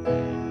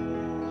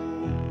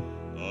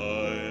 I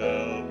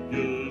am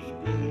just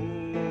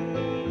going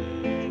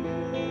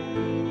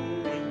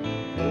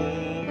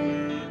over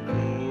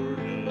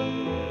Jordan.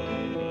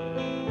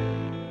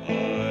 I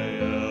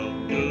am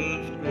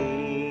just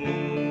going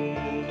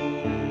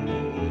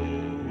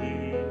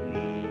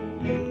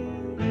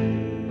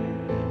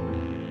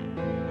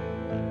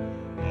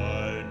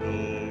I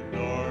know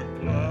dark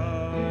clouds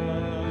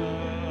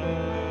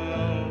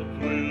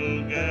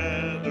will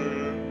gather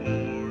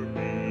o'er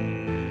me.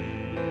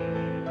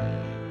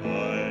 I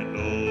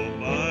know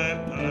my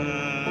pathway's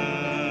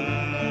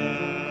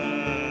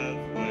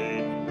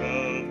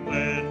rough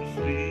and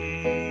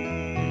steep,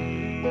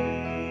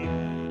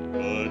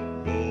 but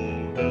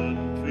golden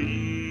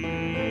fields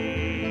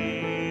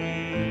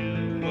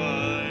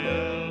lie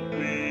out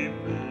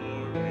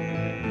before me,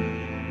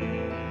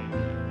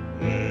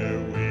 where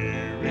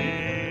weary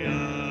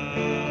eyes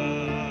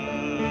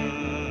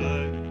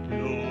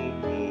no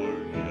more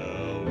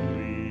shall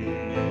weep.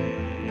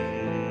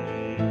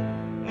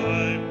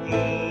 I'm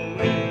going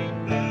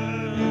there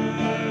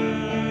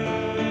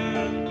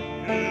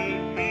to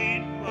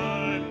meet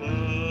my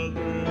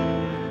mother.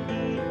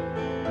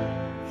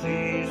 She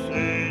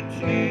said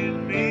she'd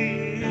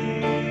meet me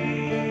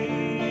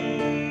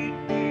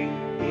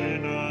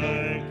when I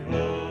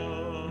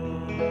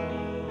come.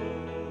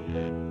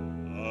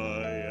 I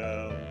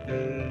am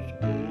just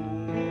going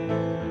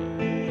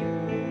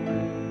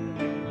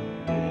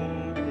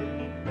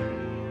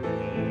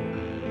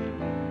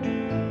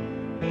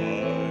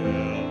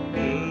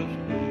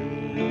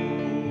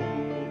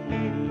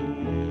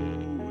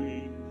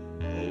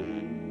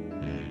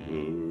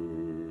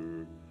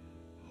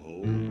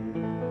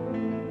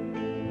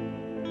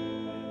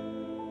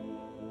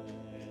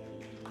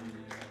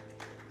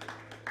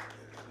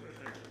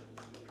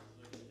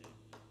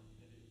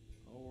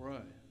All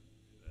right.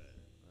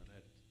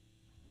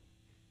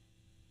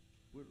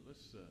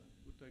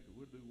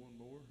 We'll do one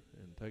more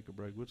and take a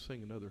break. We'll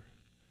sing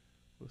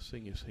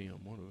his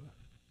hymn, one of the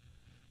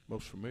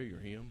most familiar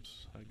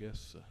hymns, I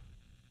guess,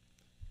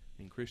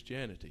 in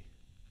Christianity.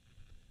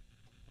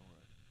 All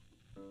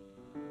right.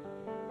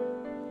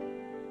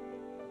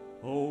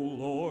 O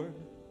Lord,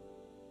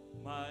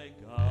 my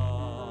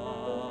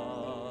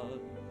God,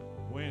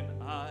 when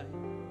I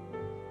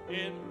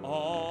in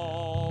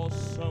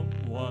awesome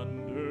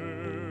wonder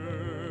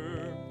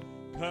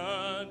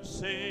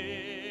consider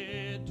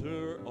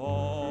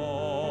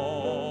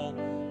all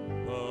the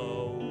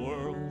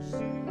worlds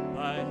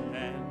thy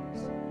hands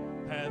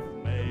have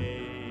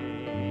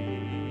made,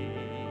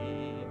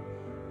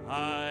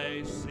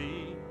 I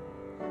see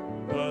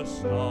the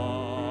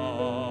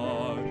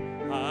stars,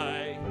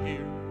 I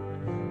hear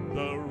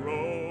the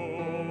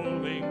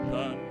rolling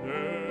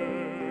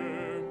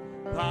thunder,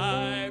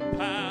 thy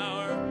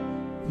power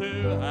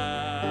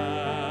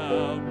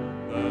throughout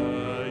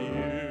the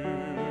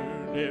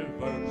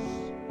universe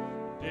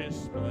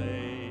displays.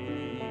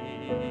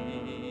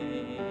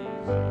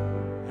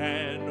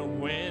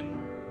 And when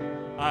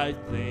I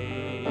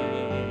think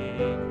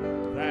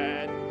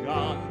that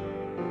God,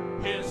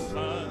 his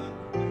Son,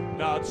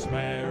 not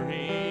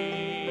sparing,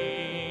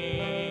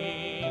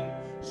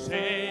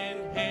 sent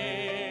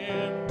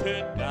him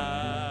to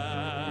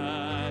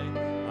die,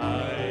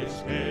 I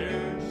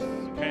scarce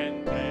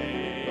can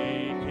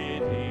take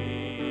it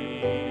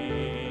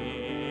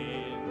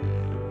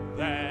in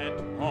that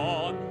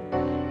on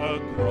a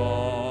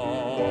cross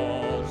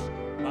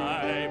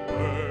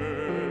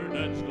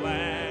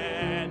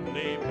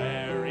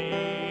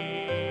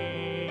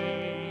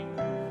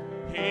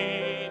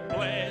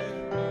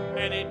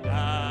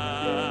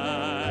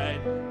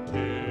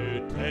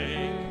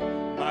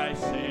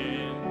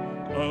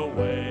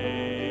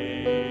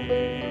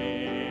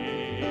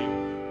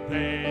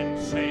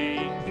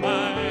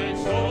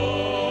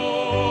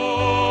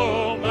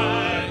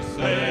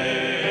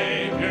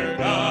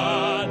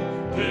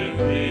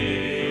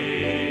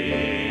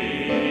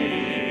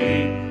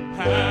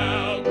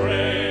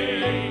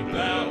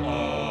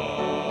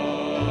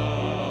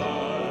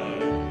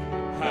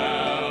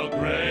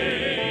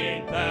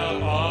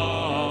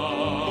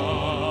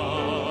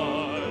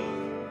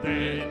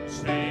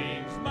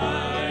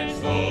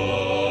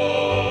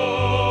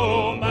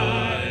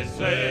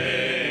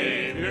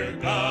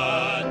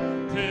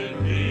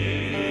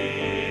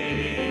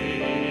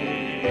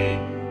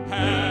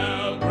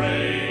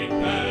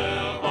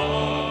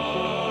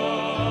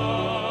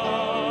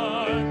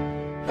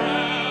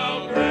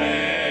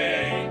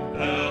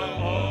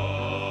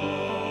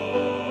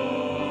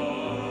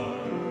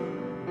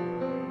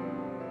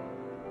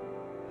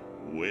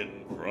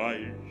when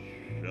Christ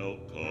shall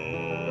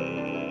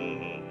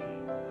come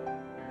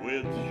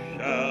with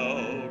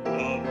shout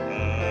of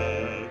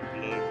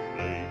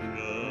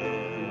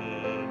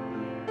acclamation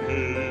to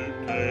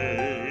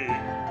take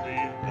me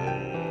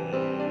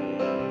home.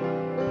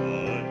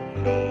 But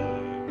joy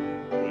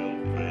will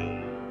fill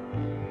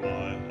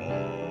my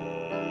heart.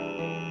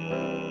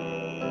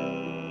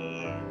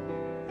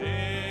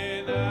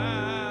 Then I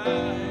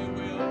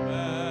will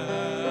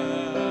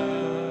bow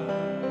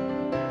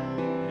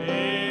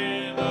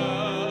in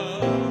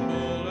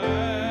humble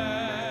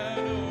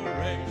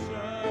adoration,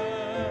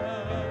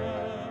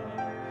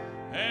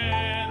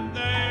 and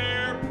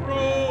there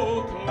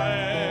proclaim,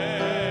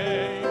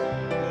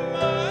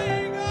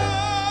 my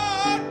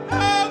God,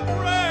 how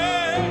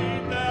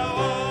great Thou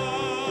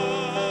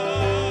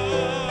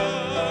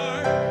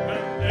art,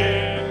 and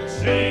then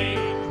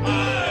sings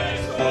my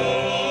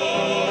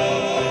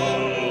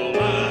soul,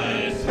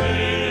 my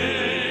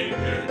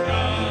Savior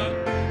God,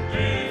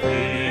 to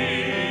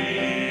Thee.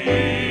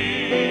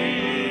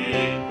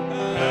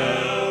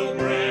 How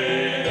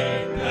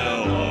great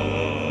Thou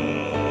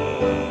art,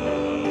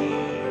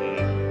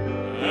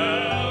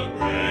 how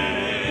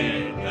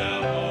great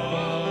Thou art.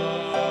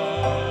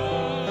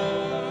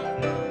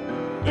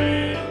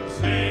 Then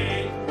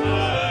sings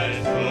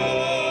my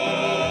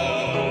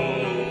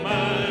soul,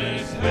 my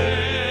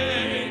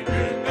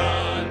Savior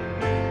God,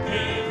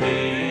 to Thee.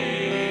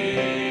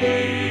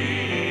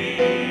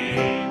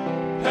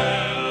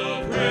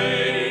 How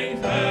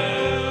great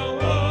Thou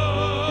art,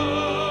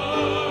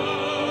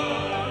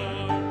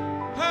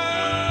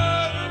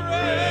 how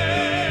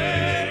great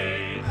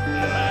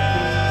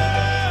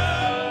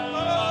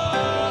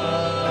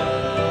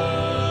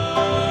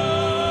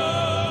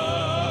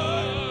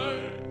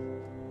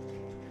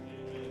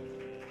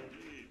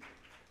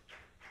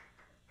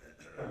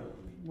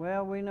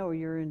Well, we know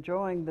you're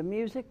enjoying the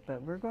music,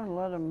 but we're going to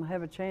let them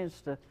have a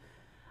chance to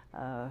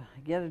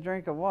get a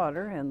drink of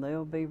water, and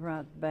they'll be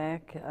right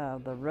back.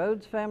 The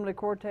Rhodes Family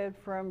Quartet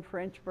from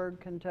Frenchburg,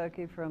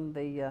 Kentucky, from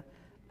the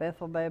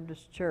Bethel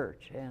Baptist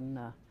Church. And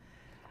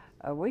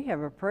we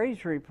have a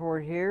praise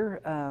report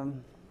here.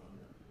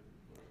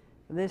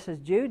 This is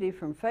Judy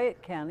from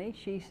Fayette County.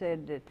 She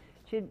said that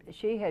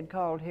she had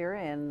called here,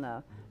 and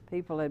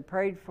people had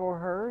prayed for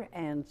her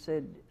and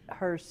said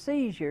her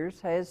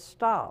seizures has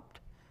stopped.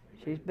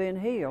 She's been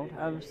healed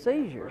of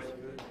seizures.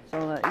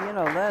 So that,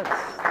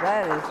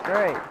 that is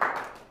great.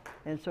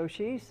 And so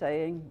she's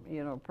saying,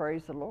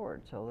 praise the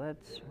Lord. So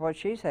that's what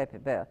she's happy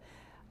about.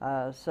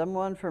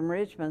 Someone from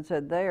Richmond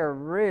said they are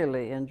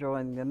really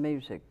enjoying the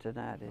music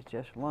tonight. It's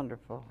just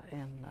wonderful.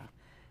 And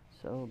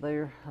so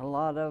there are a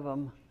lot of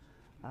them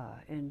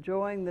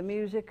enjoying the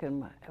music,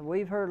 and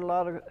we've heard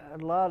a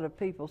lot of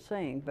people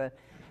sing,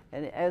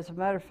 and as a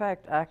matter of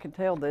fact, I can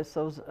tell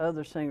those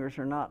other singers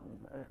are not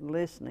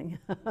listening.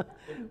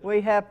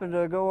 We happened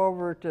to go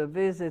over to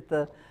visit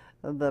the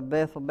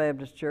Bethel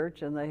Baptist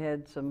Church, and they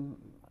had some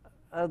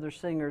other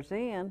singers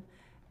in,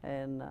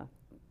 and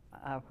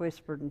I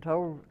whispered and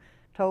told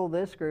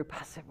this group,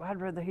 I said, well,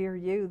 I'd rather hear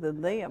you than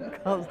them,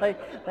 because I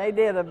thought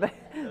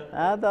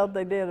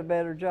they did a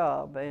better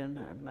job, and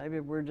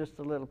maybe we're just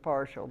a little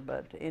partial,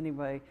 but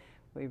anyway,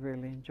 we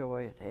really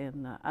enjoy it.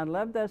 And I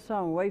love that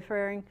song,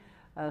 Wayfaring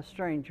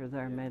Stranger,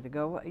 there a minute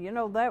ago.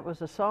 That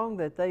was a song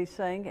that they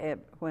sang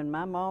when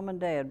my mom and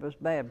dad was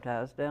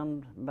baptized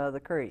down by the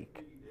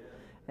creek.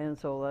 And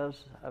so I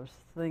was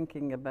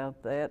thinking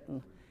about that,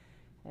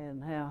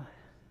 and how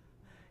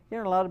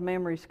a lot of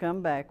memories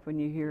come back when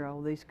you hear all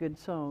these good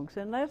songs,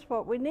 and that's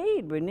what we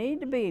need. We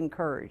need to be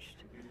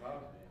encouraged.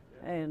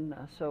 And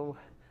so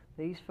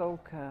these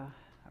folk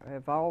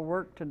have all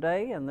worked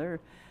today, and they're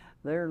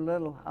a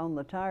little on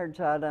the tired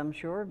side, I'm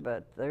sure,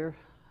 but they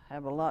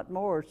have a lot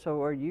more.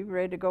 So are you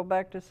ready to go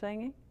back to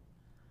singing?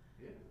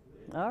 Yeah.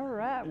 All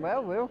right.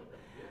 Well,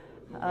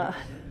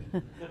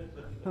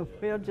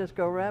 we'll just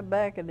go right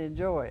back and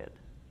enjoy it.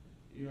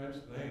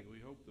 That's the thing. We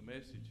hope the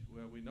message,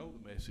 we know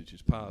the message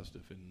is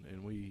positive,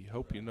 and we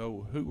hope you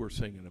know who we're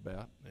singing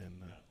about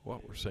and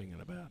what we're singing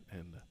about.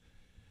 And,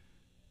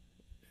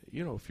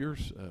 if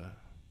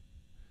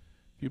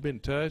you've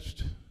been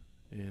touched,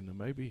 and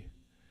maybe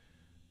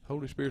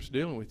Holy Spirit's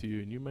dealing with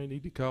you, and you may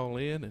need to call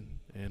in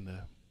and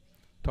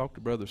talk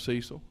to Brother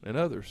Cecil and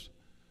others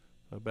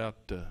about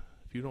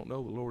if you don't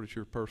know the Lord as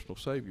your personal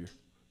Savior,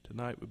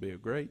 tonight would be a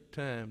great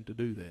time to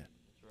do that.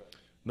 That's right.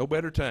 No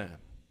better time.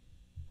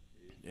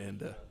 And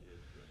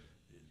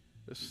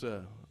this,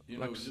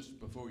 just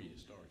before you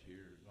start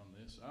here on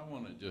this, I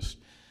want to just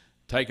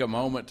take a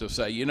moment to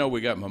say,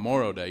 we got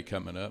Memorial Day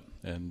coming up,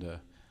 and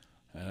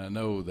I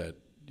know that,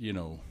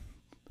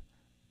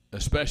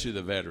 especially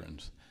the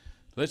veterans,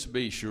 let's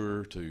be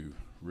sure to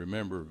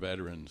remember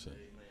veterans,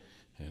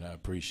 and I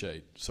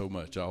appreciate so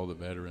much all the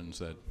veterans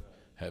that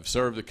have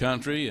served the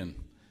country, and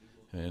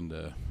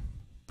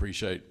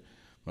appreciate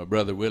my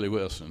brother Willie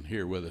Wilson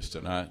here with us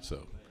tonight.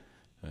 So,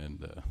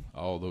 and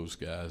all those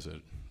guys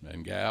and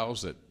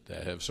gals that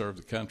have served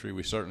the country,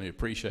 we certainly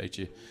appreciate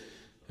you.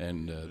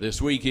 And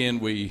this weekend,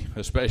 we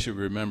especially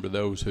remember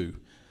those who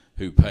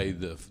who paid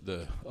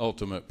the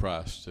ultimate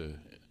price to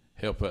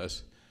help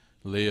us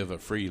live a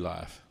free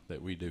life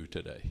that we do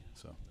today.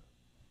 So,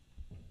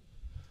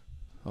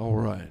 all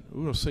right,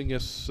 we're going to sing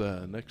this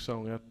next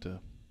song out to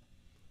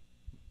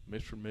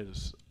Mr. and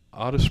Mrs.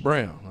 Otis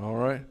Brown. All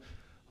right,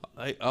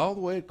 all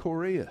the way to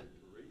Korea.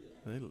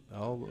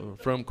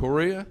 From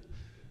Korea,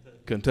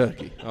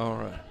 Kentucky. All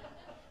right,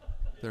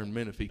 they're in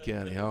Menifee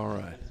County. All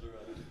right,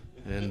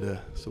 and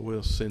so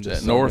we'll send this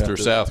is that North or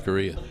to South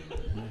Korea?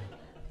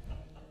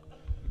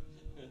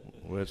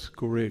 Well, it's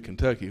Korea,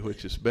 Kentucky,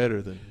 which is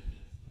better than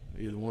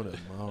either one of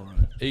them. All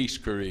right.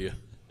 East Korea.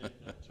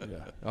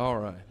 Yeah. All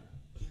right.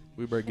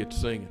 We better get to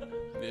singing.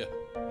 Yeah.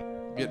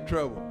 Get in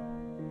trouble.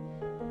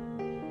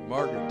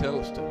 Margaret tell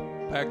us to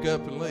pack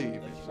up and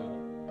leave.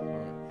 All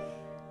right.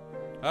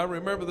 I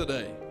remember the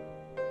day.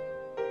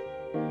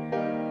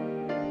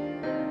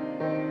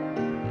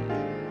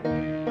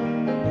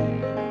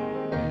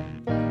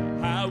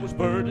 I was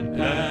burdened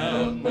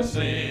down with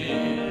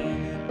sin.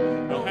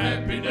 No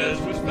happiness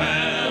was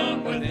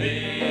found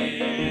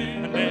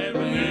within. I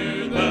never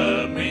knew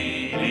the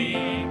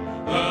meaning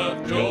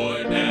of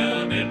joy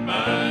down in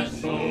my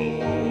soul.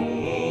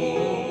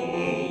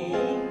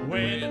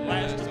 When at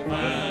last I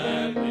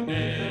finally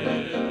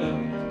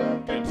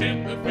knelt,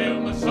 content to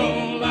fill my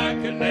soul like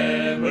I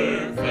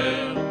never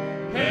felt.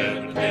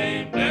 Heaven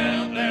came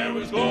down, there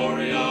was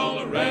glory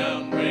all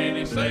around when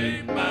He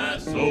saved my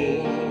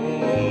soul.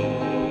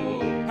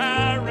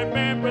 I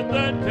remember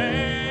the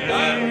day.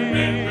 I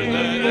remember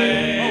the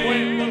day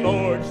when the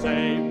Lord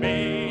saved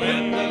me.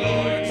 When the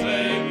Lord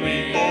saved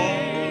me,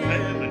 all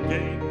heaven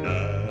came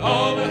down.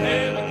 All of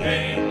heaven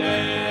came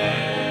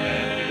down.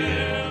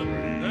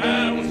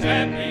 I was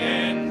happy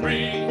and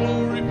free.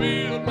 Glory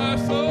filled my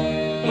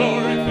soul.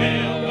 Glory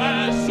filled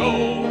my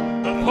soul.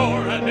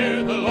 Before I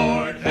knew the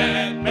Lord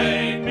had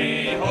made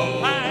me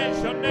whole. I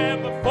shall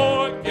never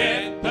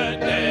forget the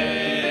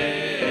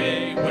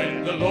day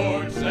when the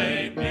Lord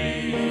saved me.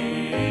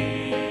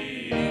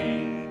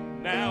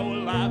 Now a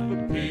life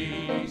of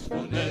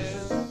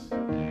peacefulness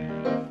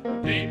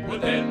deep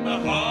within my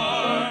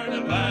heart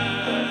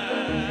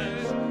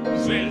abides.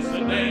 Since the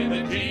day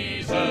that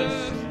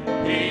Jesus,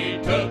 He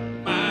took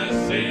my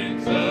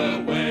sins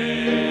away.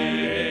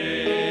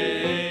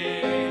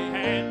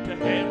 And to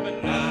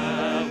heaven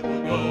I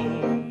will go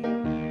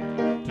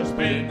to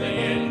spend the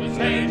endless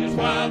ages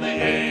while the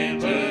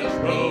angels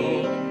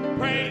roll,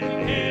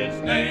 praising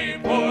His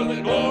name for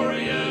the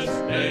glorious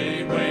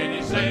day when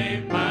He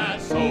saved my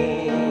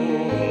soul.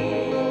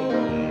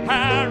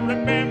 I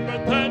remember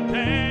the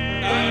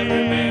day. I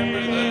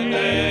remember the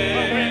day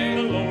when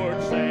the Lord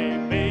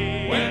saved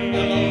me. When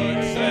the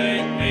Lord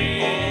saved me,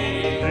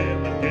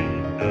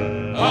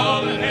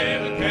 all of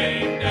heaven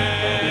came down.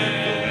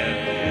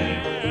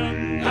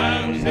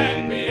 I was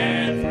happy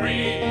and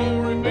free.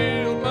 Glory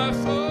filled my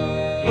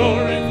soul.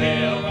 Glory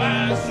filled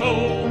my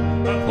soul.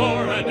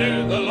 Before I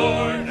knew the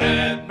Lord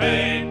had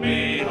made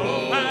me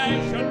whole.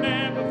 I shall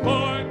never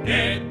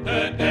forget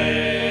the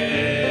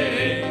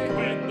day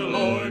when the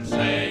Lord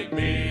saved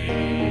me.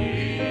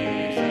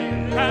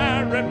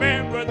 I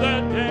remember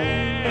the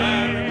day.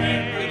 I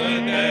remember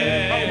the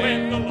day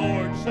when the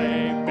Lord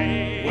saved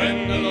me.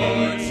 When the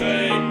Lord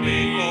saved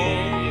me,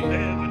 all of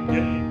heaven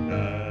came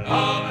down.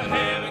 All of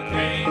heaven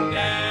came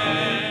down.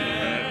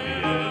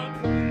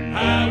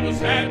 I was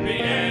happy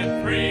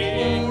and free.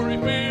 Glory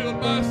filled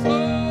my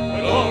soul.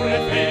 Glory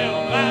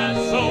filled my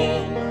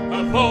soul.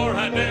 Before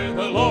I knew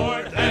the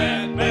Lord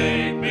had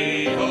made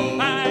me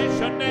whole. I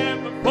shall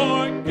never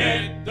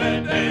forget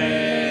the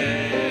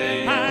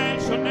day. I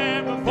shall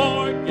never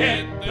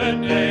forget the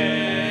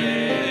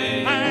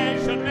day. I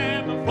shall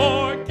never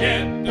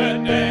forget the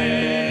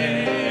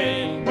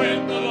day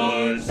when the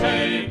Lord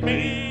saved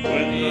me.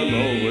 When the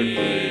Lord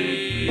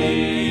saved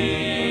me.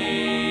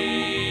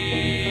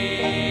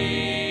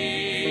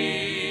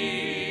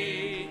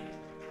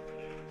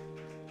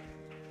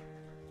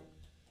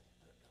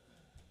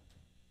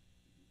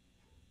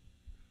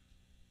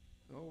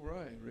 All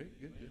right, Rick.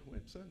 Good. You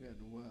went and sung that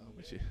in a while,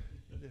 but you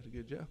did a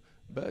good job.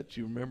 But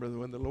you remember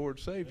when the Lord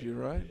saved you,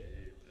 right?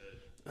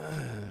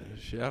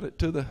 Shout it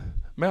to the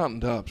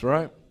mountaintops,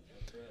 right?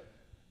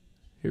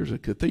 Here's a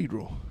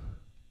cathedral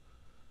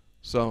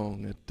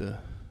song that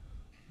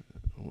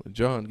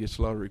John gets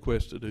a lot of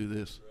requests to do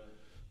this.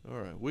 All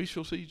right, we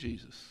shall see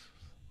Jesus.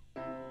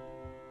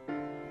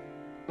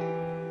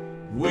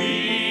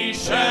 We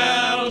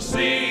shall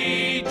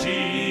see Jesus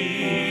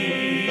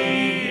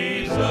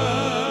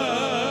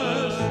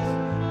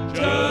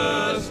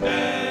just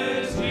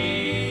as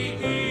He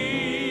is.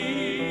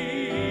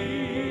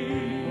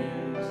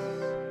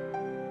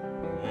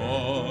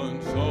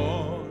 Once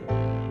on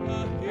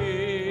a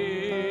hillside,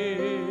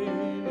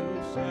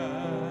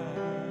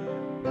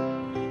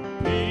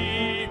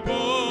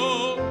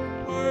 people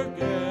were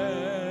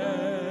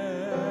gathered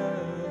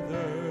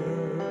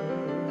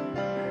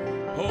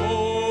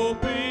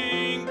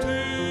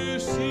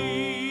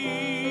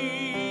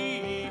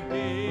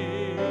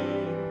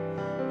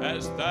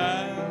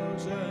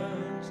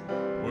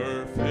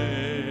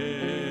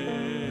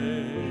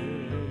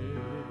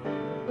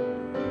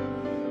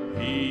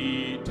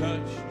He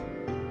touched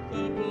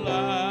the blind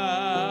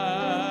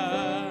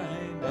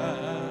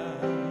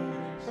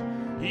eyes.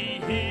 He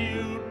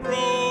healed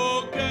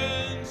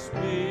broken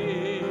spirits.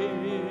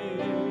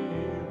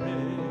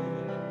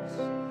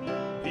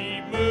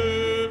 He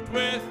moved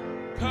with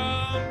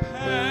compassion,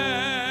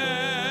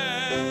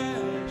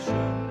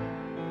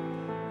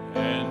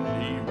 and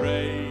he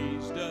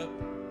raised up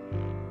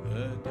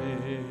the dead.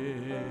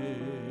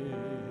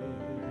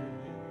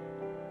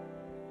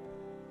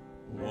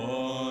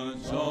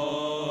 Once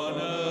on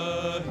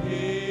a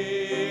hillside,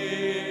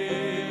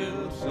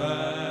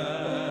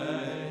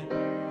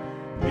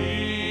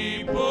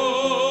 people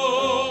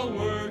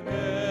were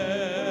gathered,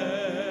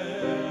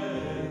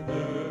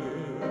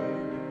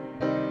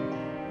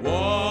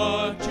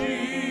 watching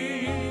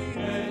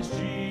as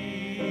Jesus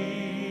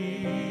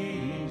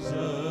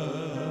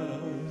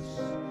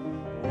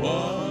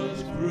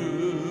was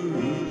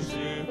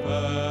crucified.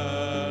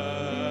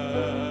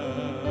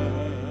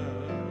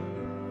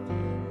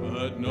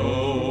 But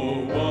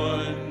no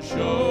one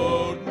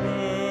showed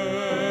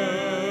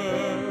mercy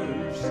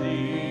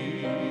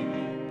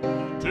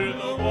to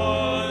the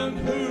one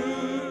who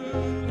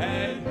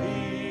had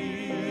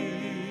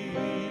healed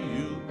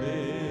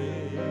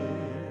them.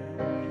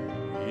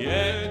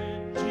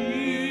 Yet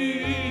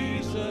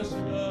Jesus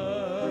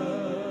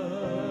loved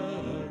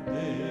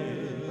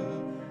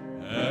them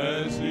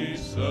as he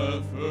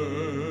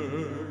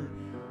suffered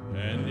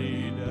and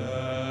he died.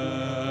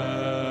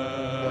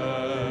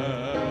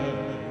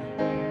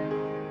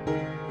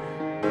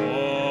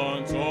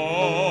 Once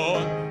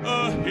on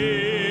a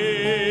hillside,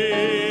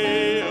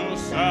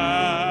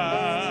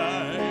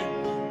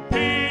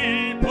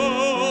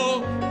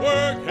 people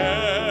were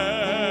gathered,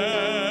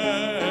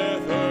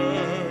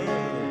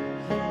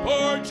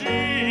 for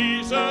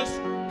Jesus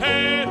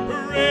had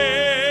risen,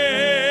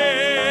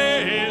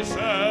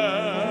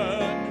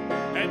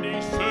 and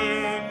he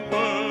soon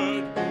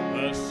would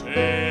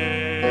ascend.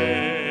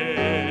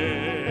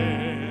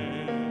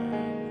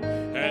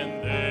 And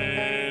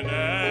then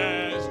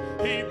as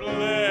he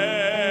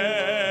blessed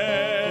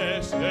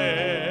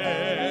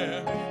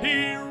them, he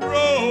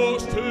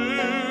rose to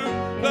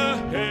the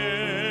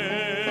heavens,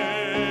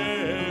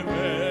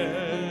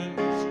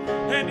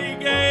 and he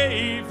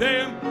gave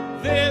them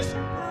this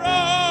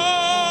promise: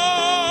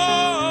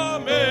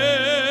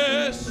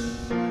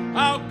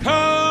 I'll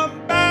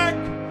come back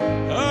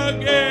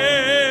again,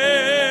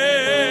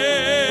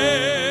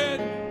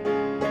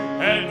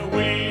 and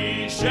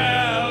we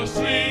shall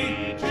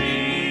see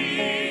Jesus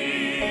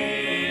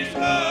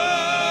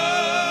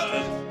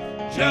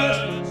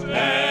just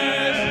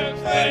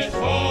as they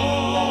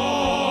saw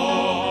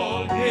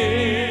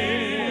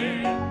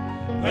him.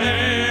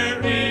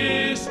 There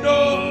is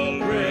no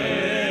greater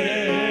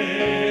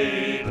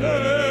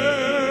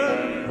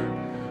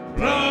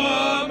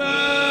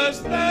promise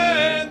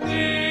than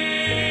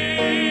this.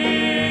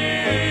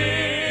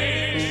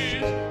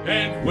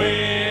 And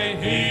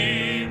when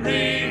he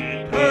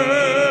returns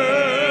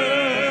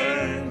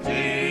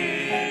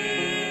in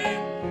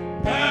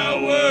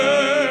power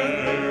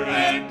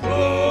and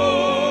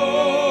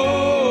glory,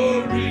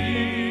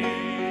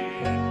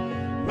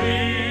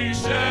 we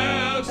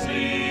shall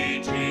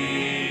see Jesus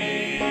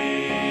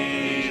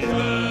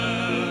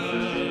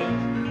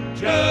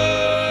just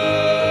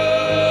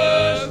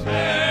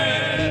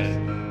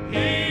as he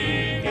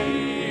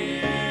is.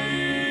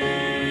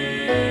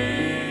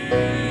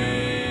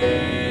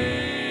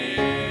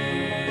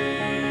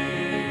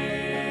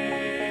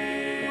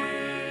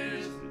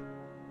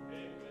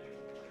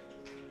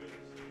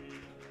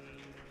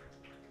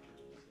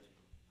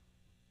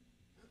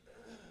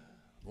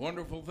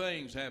 Wonderful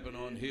things happen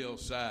on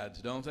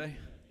hillsides, don't they?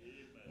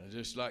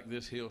 Just like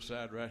this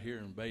hillside right here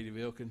in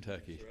Beattyville,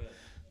 Kentucky.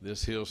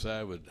 This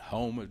hillside with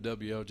home of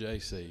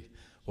WLJC.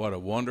 What a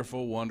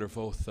wonderful,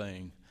 wonderful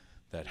thing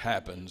that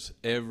happens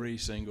every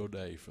single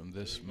day from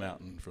this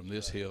mountain, from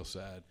this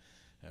hillside.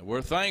 And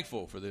we're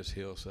thankful for this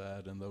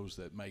hillside and those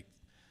that make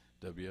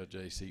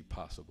WLJC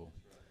possible.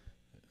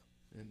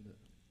 And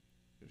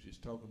she's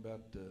talking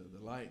about the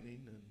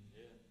lightning and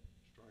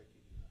striking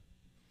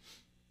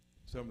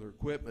some of their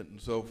equipment and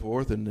so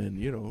forth, and then,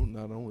 you know,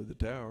 not only the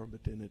tower,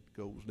 but then it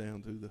goes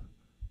down through the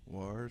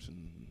wires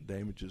and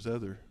damages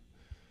other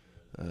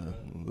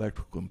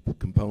electrical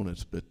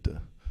components. But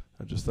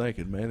I'm just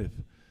thinking, man,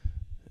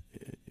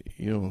 if,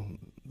 you know,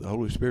 the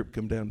Holy Spirit would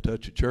come down and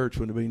touch a church,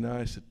 wouldn't it be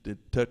nice if it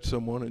touched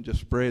someone and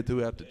just spread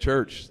throughout the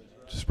church,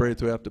 spread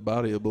throughout the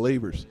body of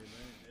believers,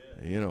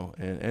 you know,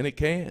 and it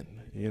can,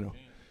 you know.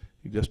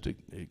 You just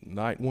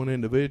ignite one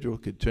individual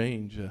could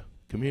change a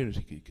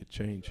community, could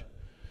change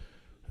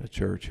a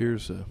church.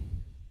 Here's an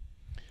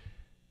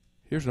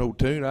old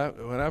tune.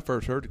 When I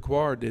first heard the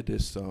choir did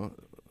this song,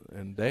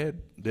 and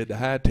Dad did the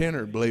high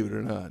tenor, believe it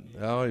or not.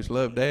 I always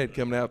loved Dad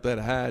coming out that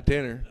high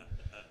tenor,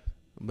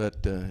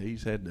 but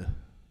he's had to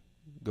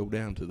go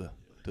down to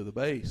the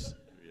bass.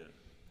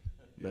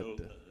 But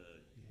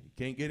he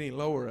can't get any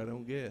lower, I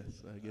don't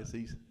guess. I guess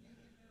he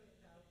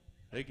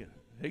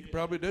could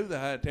probably do the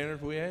high tenor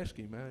if we ask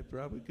him. He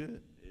probably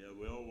could. Yeah,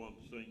 we all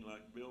want to sing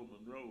like Bill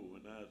Monroe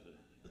when I was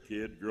a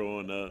kid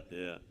growing up,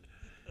 yeah.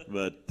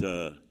 But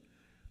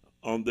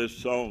on this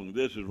song,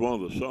 this is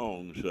one of the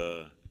songs.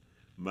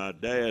 My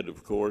dad,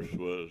 of course,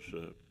 was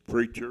a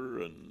preacher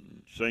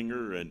and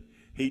singer, and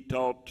he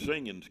taught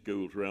singing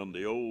schools around,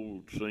 the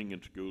old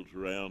singing schools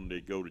around.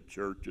 They go to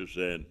churches,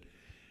 and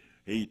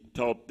he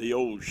taught the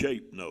old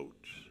shape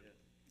notes.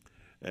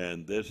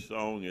 And this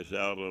song is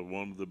out of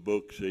one of the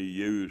books he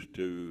used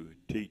to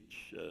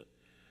teach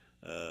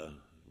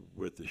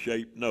with the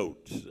shape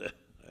notes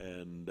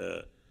and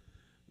the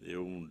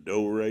old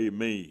do, re,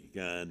 mi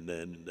kind.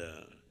 And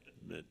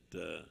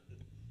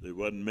there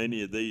wasn't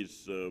many of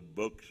these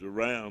books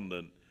around,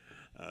 and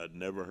I'd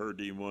never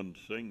heard anyone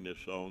sing this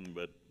song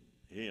but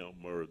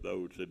him or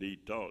those that he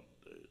taught.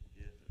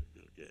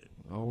 Okay.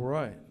 All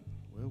right.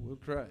 Well, we'll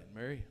try it,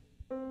 Mary.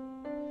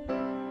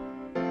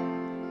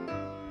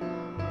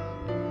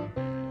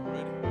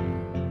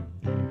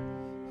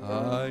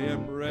 I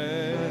am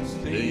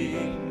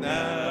resting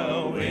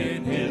now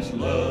in his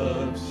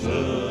love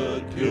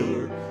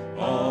secure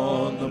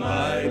on the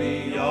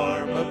mighty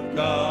arm of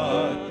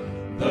God,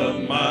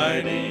 the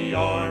mighty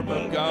arm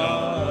of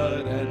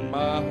God, and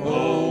my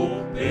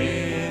hope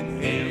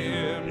in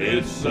him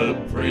is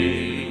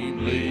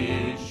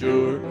supremely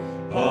sure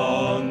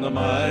on the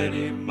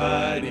mighty,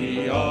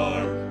 mighty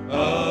arm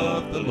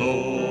of the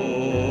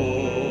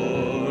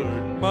Lord.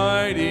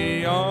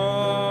 Mighty arm.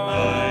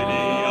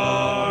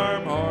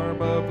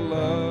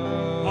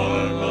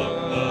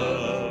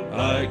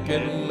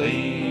 Can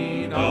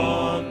lean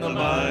on the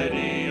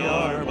mighty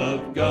arm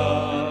of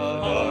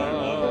God,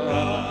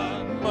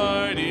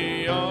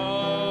 mighty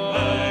arm,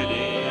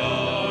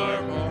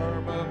 arm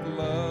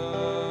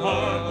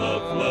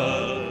of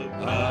love,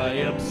 I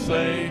am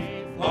safe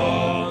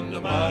on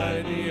the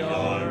mighty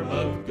arm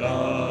of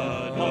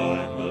God,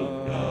 arm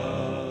of God.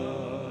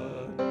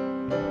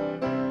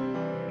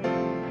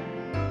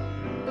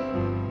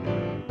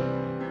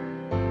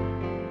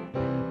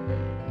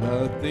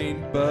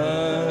 Nothing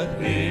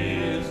but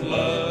his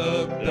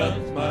love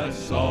doth my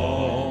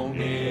song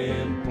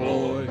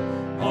employ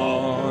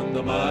on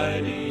the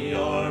mighty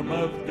arm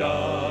of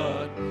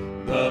God,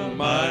 the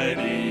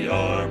mighty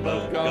arm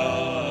of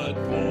God,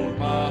 for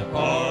my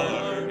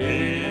heart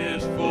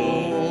is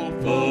full,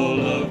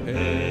 full of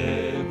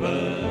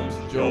heaven's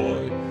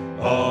joy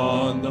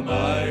on the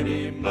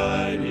mighty,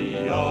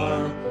 mighty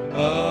arm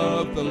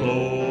of the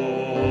Lord.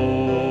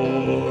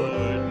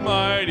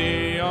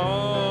 Mighty arm.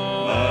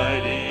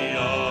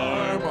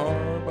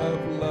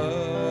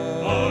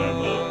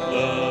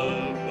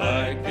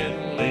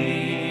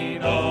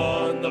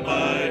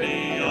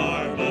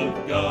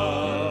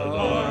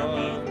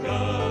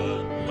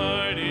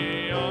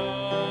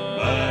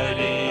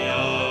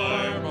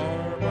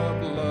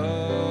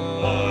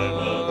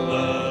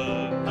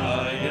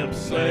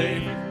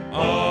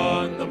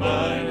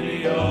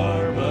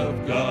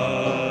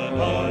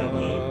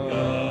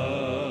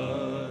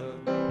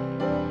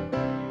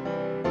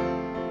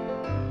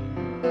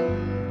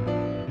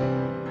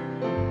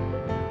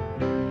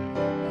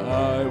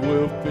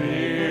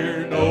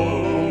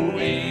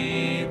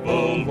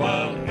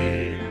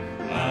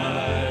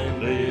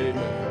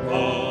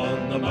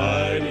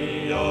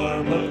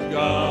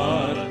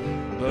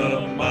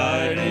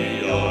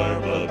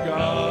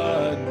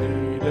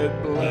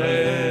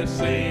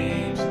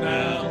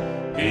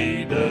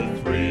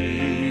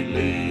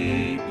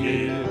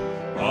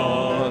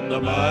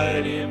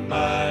 Mighty,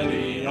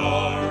 mighty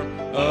arm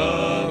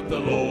of the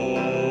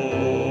Lord.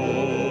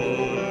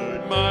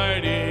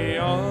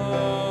 Mighty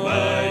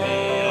arm,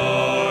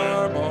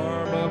 arm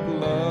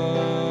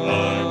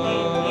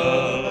of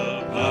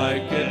love, I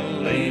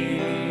can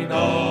lean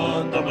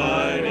on the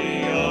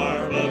mighty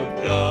arm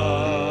of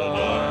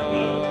God,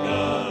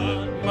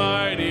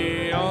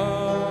 mighty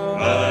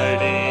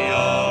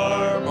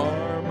arm,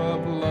 arm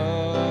of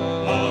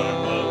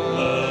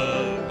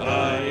love,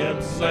 I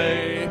am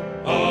safe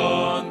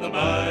on the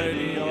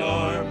mighty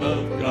arm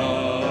of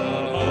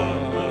God,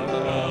 arm of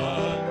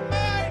God.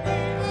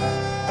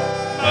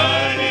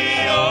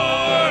 Mighty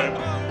arm,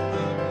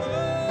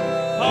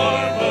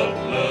 arm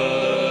of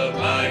love,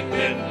 I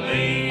can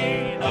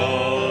lean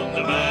on the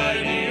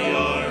mighty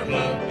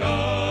arm of God,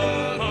 arm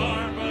of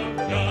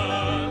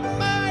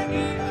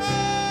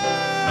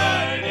God.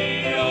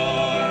 Mighty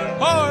arm,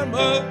 arm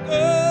of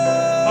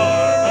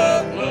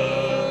love,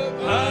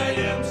 I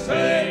am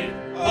safe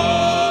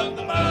on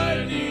the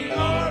mighty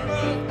arm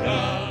of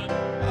God,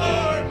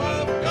 arm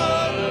of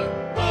God,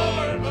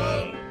 arm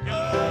of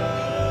God.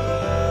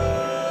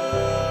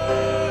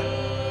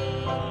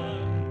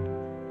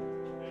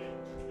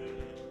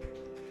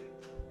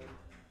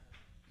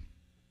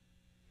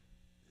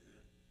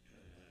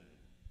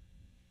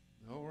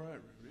 All right,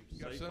 Rick, you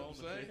got something to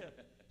say?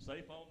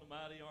 Safe on the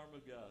mighty arm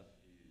of God.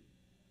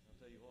 I'll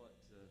tell you what,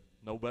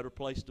 no better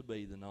place to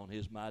be than on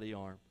his mighty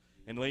arm.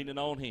 And leaning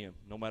on him,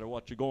 no matter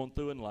what you're going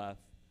through in life,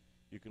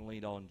 you can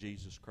lean on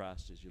Jesus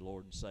Christ as your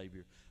Lord and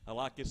Savior. I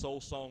like this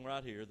old song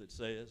right here that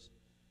says,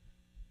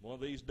 one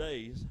of these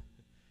days,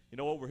 you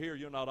know, over here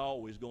you're not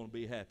always going to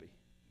be happy.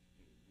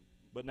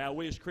 But now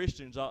we as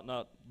Christians ought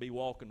not be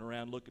walking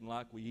around looking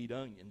like we eat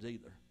onions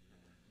either.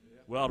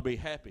 We ought to be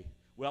happy.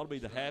 We ought to be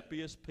the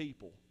happiest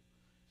people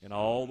in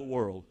all the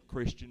world.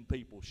 Christian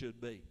people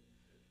should be.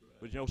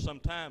 But you know,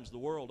 sometimes the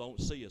world don't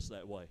see us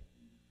that way.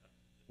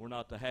 We're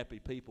not the happy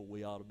people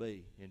we ought to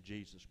be in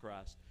Jesus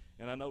Christ.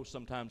 And I know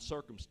sometimes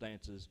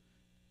circumstances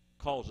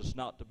cause us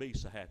not to be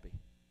so happy.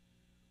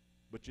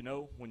 But you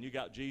know, when you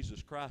got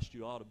Jesus Christ,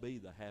 you ought to be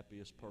the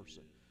happiest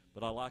person.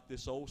 But I like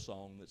this old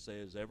song that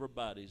says,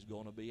 everybody's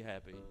going to be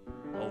happy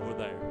over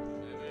there.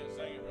 Amen.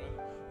 Sing it,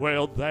 brother.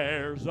 Well,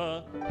 there's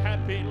a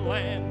happy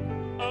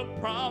land of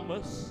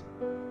promise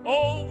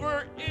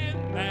over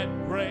in that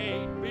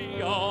great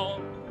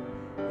beyond,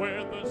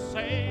 where the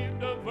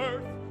saved of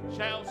earth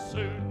shall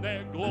soon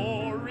their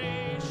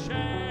glory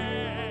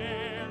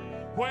share,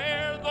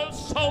 where the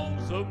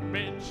souls of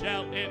men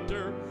shall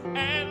enter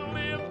and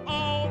live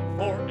on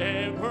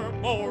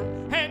forevermore,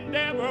 and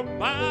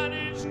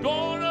everybody's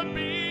gonna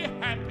be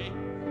happy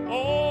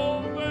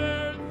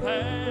over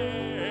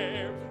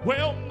there.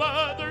 Well,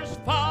 mothers,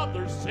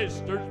 fathers,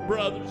 sisters,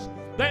 brothers,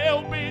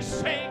 they'll be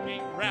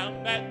singing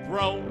round that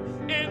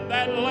throne in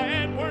that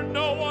land where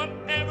no one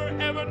ever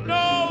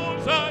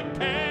knows a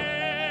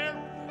care.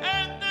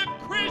 And the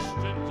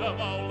Christians of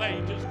all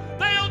ages,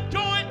 they'll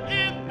join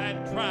in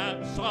that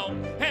tribe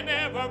song, and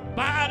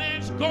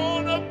everybody's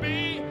gonna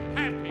be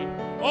happy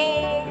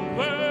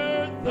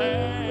over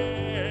there.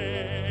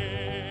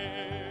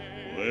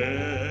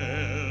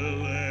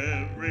 Well,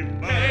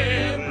 everybody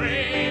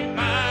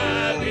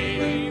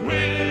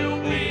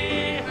will be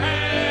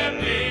happy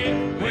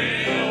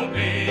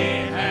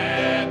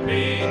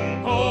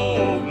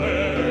over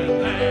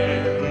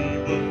there.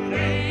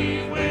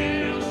 We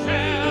will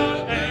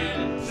shout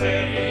and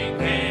sing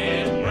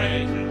His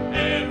praise.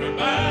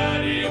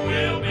 Everybody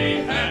will be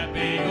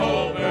happy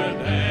over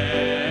there.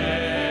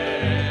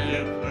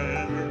 Everybody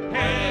will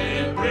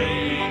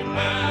be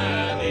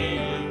happy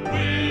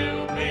over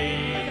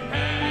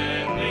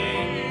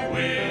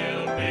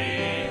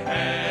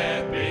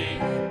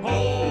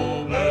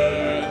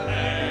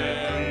there.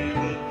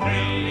 We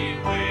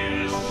will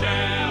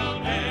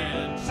shout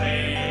and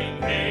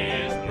sing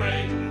His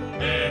praise.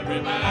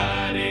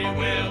 Everybody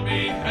will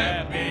be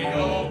happy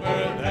over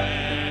there.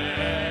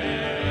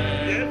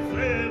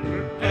 Everybody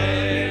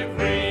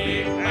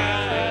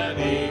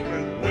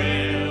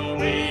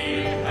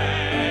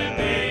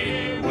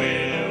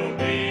will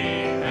be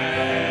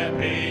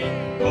happy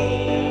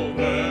over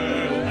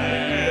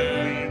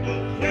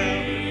there.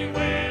 We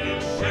will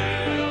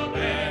shout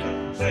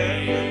and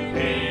sing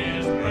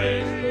His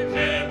praise.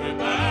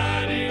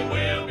 Everybody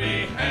will be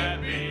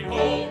happy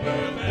over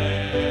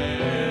there.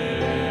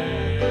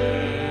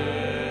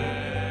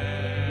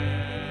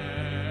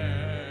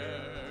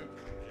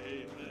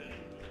 Amen.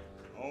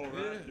 All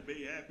right to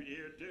be happy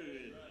here too.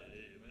 Isn't it?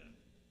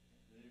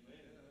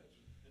 Amen.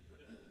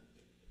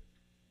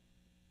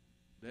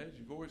 Dad's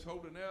your voice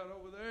holding out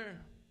over there?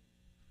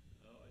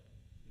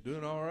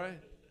 Doing all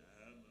right?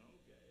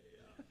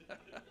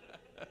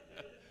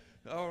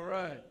 All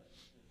right.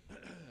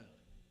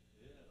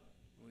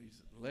 Well,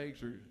 his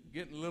legs are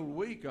getting a little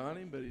weak on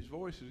him, but his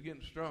voice is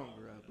getting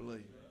stronger, I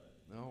believe.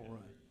 All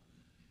right.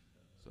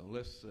 So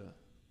let's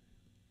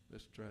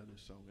try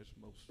this song. It's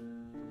the most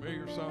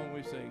familiar song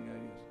we sing, I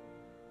guess.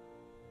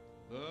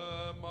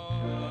 The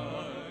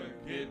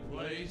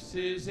marketplace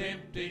is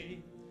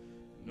empty,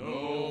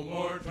 no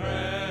more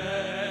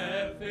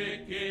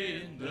traffic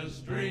in the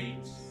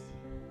streets.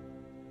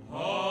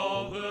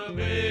 All the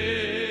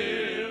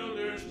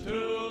builders'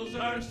 tools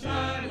are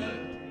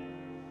silent,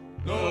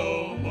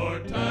 no more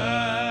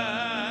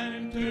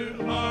time to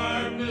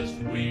harvest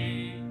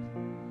wheat.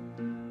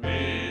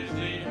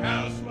 Busy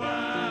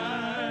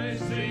housewives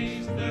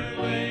cease their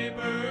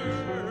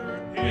labor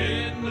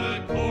in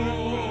the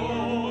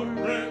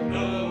courtroom,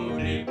 no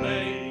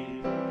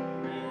debate.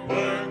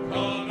 Work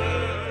on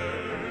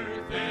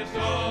earth is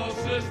all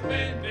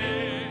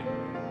suspended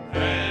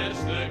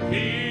as the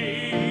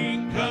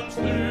King comes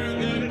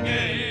through the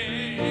gate.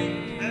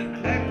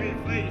 And happy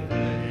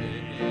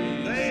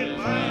faces, they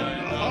line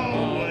the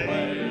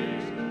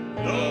hallways,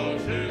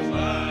 Those whose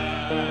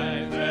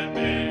lives have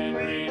been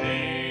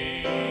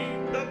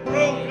redeemed, the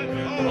broken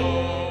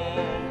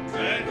homes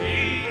that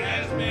He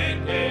has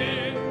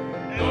mended,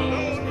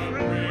 those from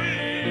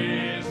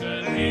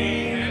prison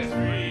He has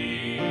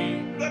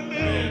freed, the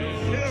little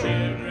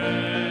children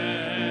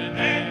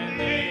and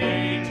the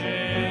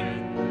aged,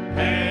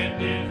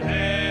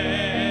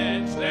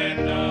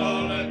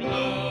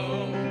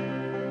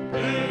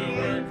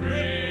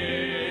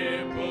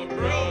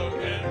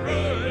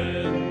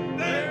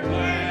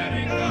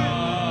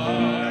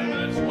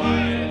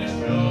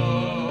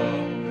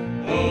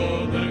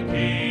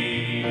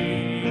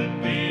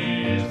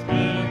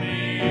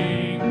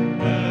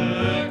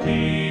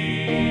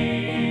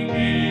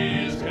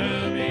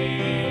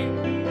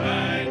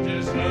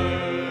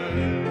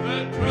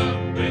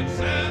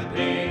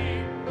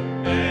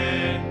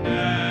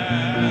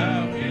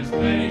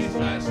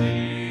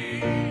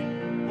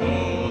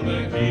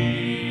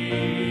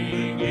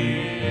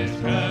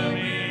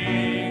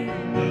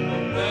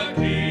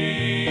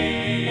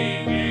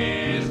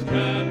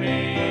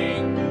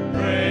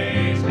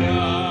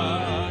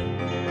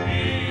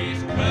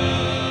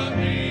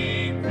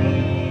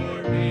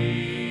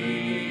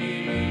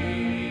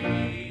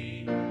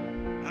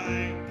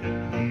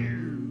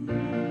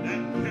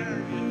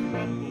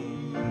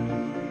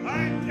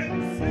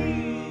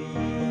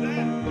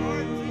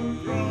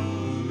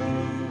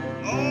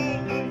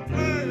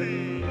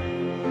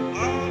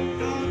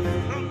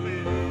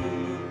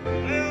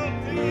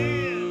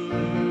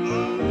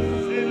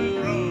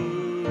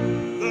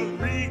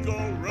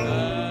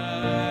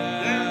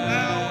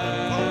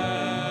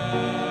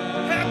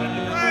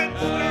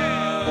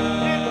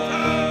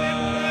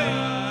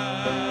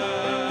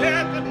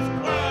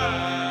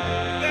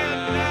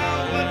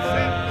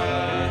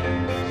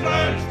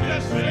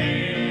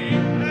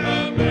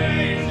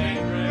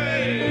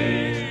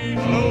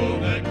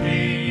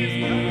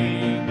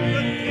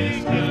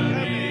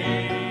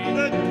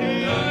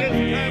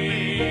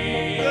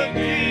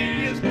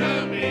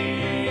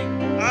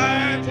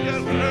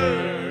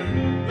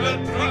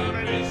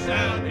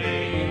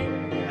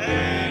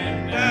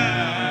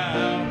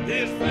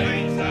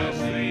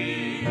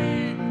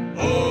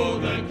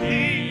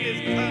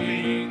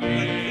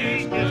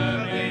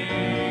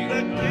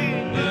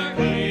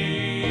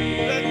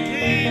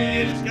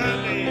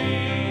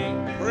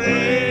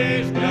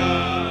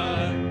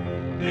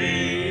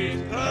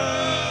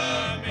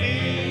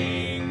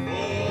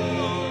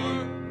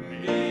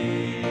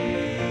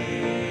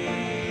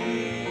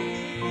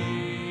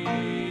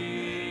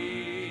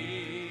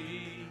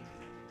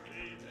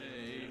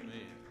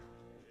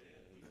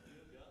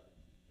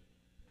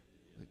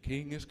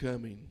 King is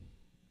coming.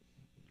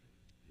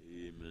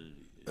 Amen.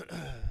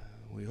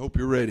 We hope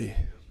you're ready.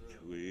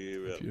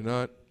 We're If up. you're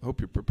not,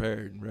 hope you're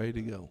prepared and ready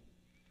to go.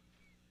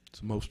 It's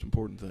the most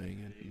important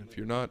thing. And if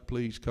you're not,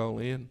 please call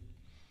in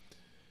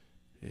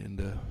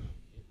and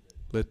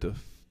let the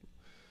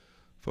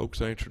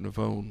folks answering the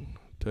phone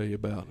tell you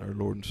about our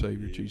Lord and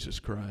Savior Jesus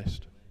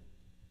Christ.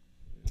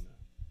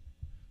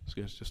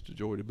 It's just a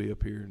joy to be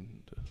up here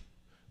and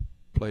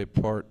play a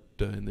part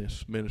in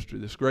this ministry,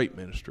 this great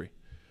ministry,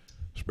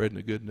 spreading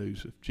the good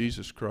news of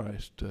Jesus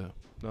Christ,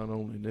 not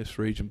only in this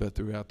region but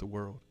throughout the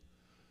world.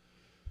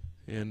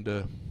 And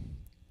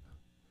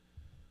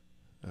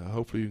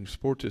hopefully you can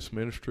support this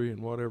ministry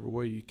in whatever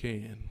way you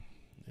can.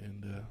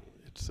 And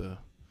it's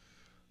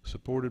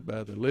supported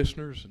by the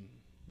listeners and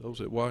those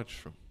that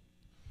watch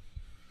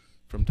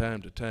from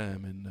time to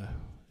time. And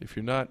if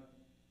you're not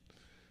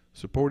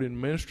supporting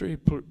ministry,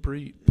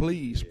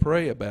 please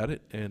pray about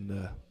it.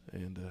 And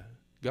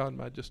God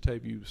might just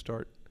have you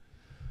start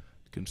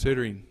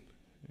considering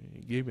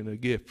giving a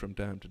gift from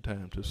time to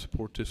time to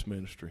support this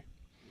ministry.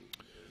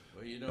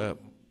 Well, you know,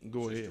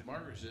 go Sister ahead.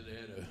 Margaret said they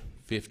had a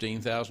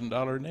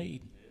 $15,000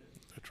 need.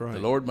 That's right. The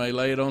Lord may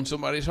lay it on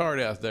somebody's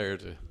heart out there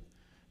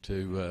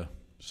to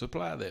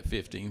supply that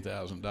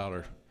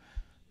 $15,000.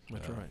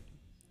 That's right.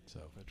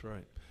 So That's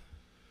right.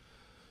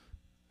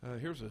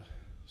 Here's a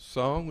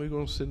song. We're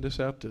going to send this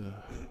out to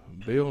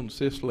Bill and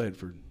Sis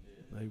Ledford.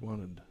 They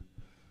wanted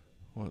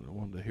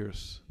to hear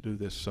us do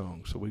this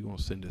song, so we're going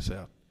to send this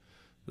out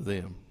to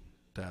them.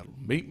 Titled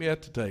 "Meet Me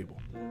at the Table."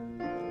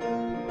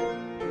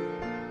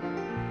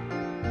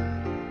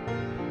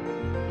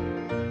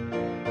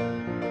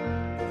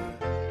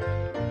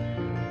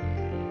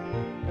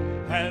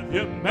 Have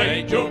you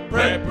made your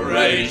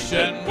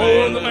preparation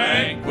for the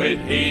banquet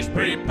He's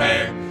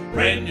prepared?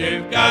 Friend,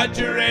 you've got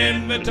your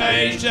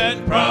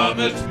invitation.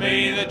 Promise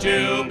me that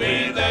you'll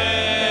be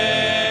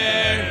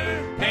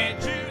there.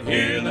 Can't you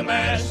hear the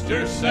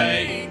Master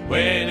say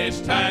when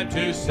it's time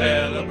to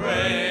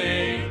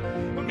celebrate?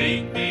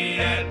 Meet me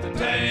at the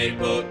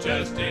table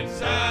just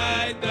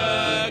inside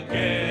the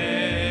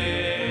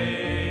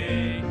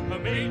gate.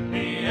 Meet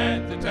me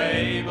at the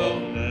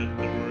table. At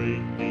the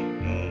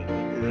breaking of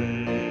the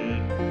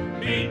bread.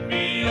 Meet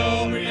me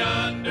over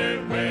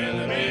yonder where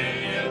the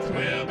millions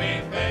will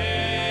be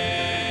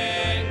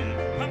fed.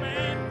 Come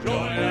and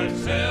join our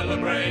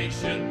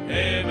celebration.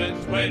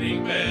 Heaven's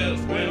wedding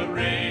bells will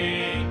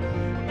ring.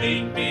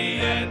 Meet me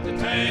at the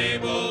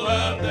table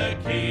of the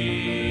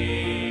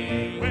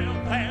King. Well,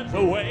 there's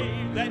a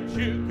way that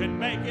you can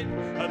make it.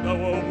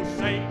 Though old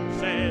Satan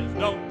says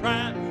don't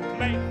try.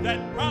 Make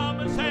that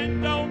promise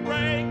and don't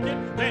break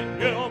it. Then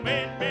you'll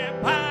meet me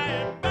by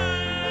and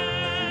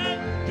by.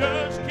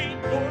 Just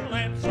keep your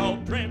lamps all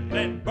trimmed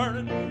and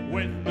burning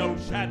with no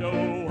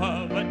shadow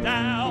of a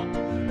doubt.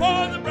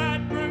 For the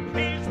bridegroom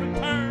he's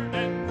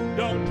returning.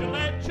 Don't you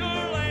let your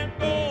lamp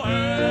go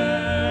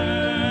out.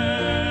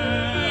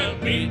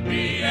 Meet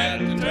me at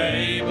the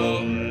table.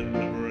 At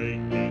the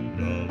breaking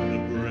of the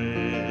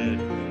bread.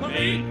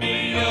 Meet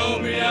me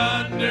over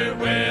yonder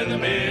where the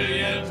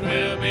millions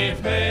will be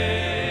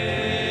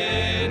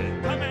fed.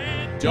 Come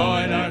and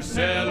join our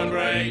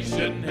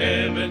celebration.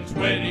 Heaven's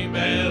wedding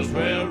bells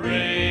will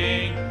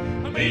ring.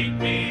 Meet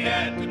me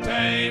at the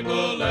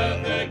table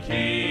of the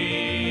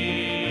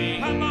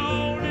King. Come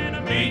on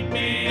and meet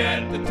me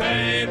at the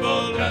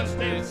table just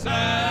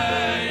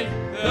inside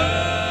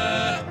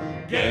the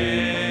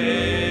gate.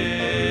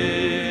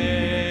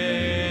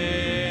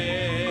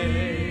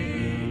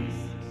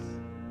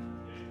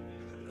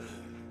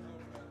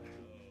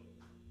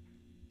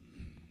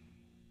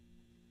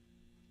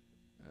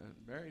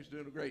 Mary's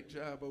doing a great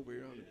job over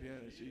here on the piano.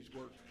 She's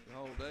worked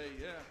all day.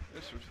 Yeah,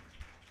 this is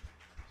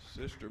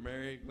Sister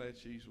Mary. Glad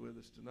she's with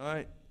us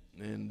tonight,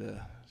 and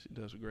she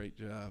does a great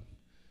job.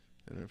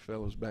 And our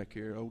fellows back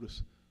here,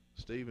 Otis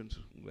Stevens,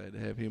 glad to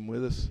have him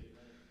with us.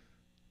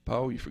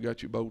 Paul, you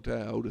forgot your bow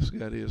tie. Otis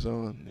got his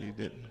on. You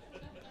didn't.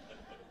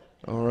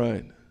 All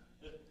right.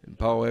 And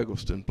Paul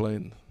Eggleston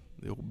playing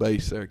the old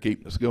bass there,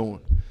 keeping us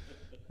going.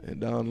 And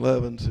Don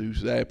Lovins,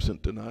 who's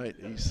absent tonight,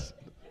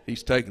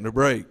 he's taking a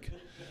break.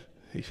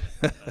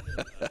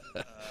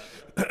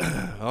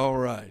 All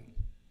right.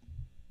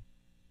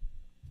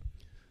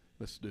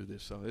 Let's do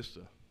this song.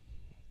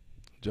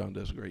 John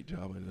does a great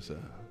job in this.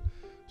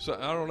 So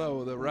I don't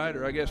know, the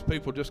writer, I guess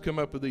people just come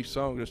up with these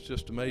songs. It's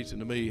just amazing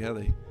to me how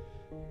they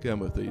come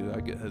with these. I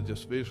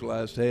just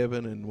visualized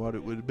heaven and what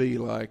it would be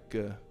like,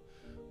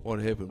 what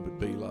heaven would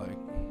be like.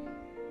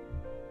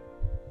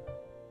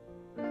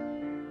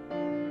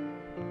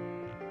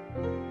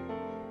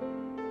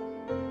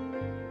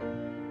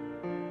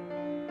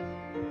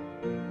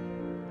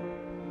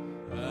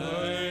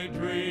 I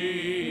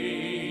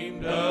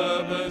dreamed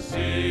of a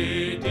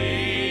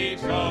city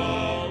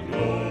called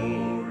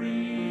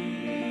glory,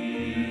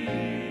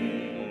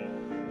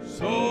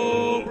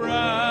 so bright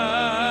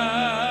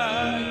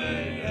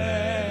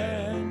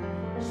and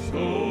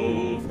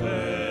so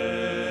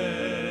fair.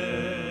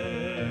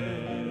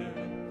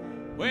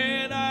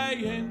 When I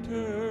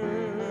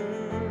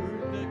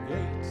entered the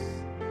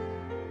gates,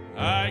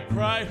 I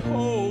cried,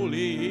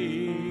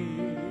 holy.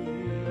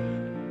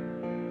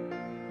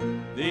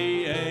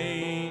 The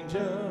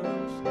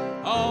angels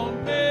all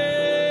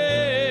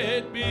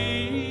met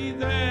me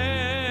there.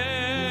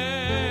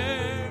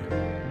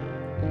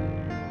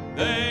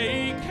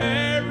 They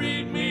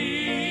carried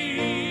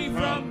me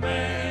from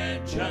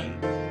mansion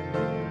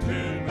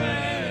to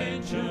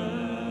mansion,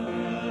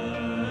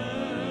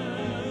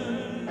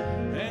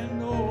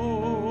 and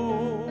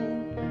oh,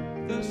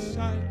 the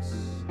sights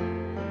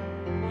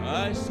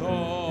I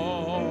saw.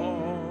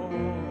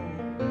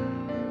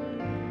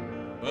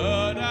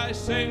 But I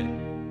said,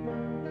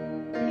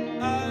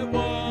 I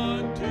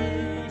want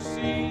to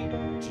see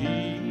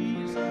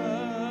Jesus,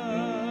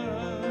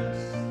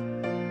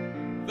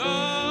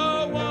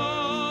 the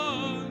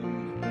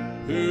one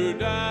who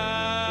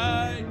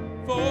died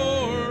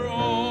for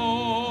all.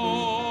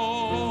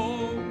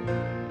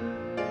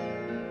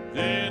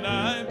 Then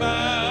I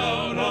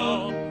bowed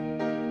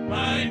on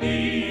my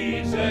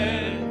knees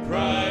and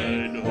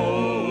cried,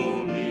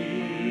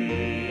 holy,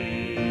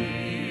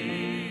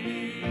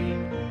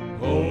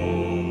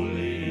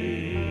 holy,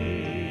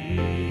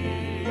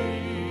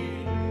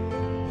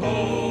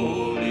 holy.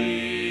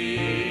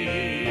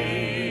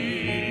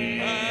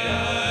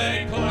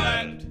 I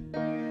clapped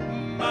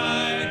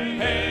my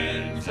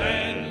hands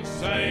and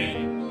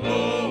sang,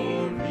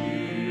 glory,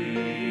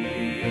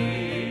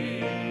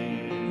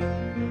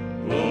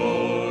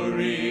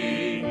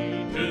 glory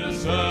to the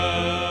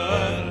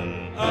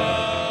Son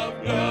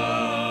of God.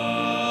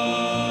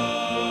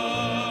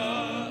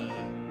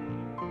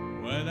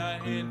 When I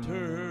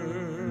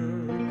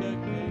entered the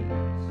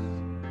gates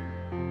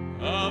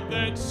of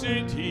that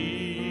city,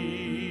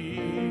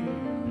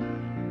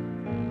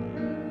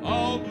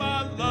 all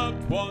my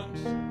loved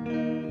ones,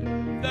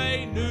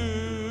 they knew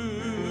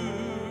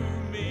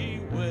me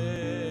well.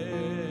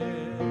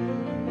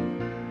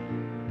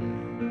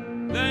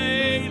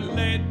 They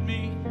led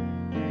me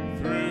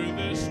through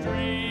the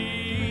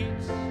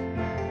streets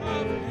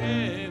of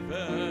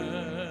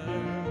heaven.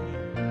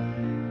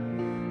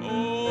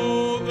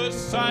 Oh, the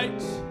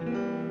sights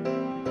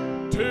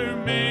too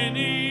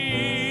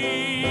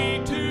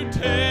many to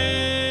tell.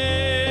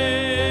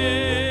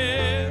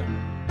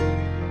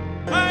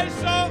 I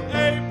saw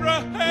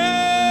Abraham,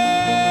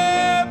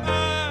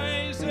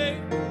 Isaac,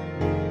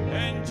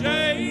 and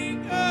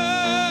Jacob.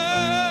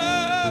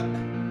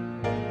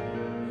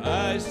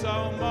 I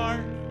saw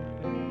Mark,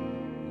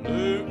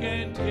 Luke,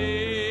 and Timothy.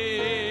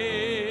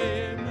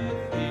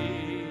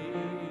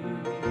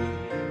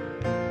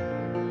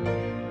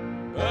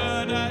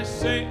 But I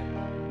said,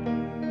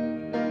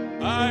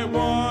 I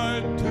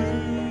want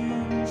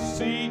to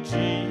see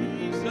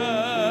Jesus,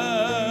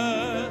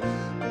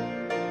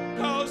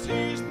 'cause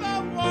he's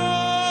the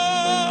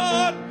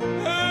one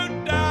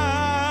who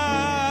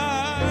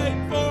died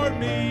for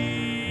me.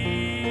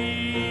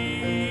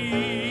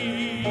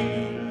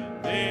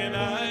 Then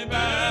I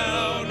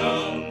bowed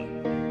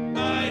on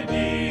my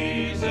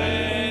knees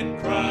and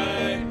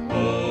cried,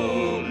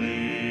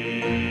 holy,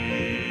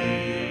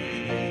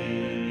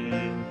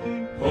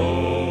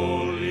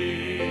 holy,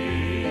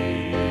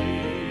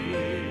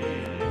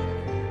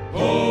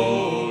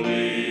 holy.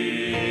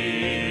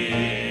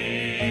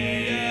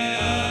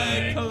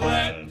 I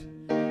clapped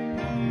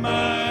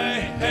my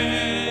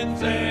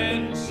hands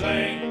and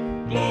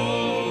sang,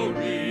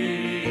 glory,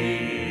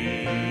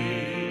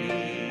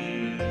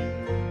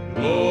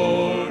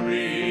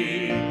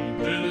 glory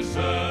to the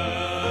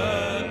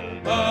Son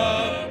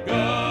of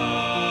God.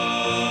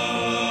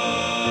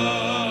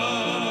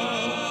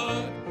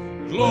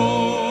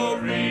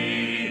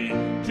 Glory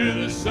to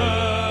the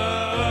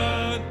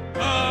Son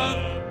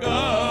of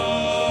God.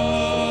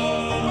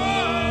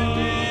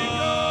 Mighty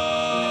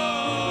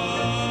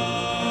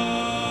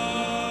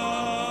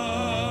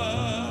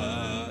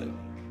God.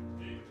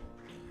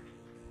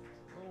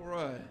 All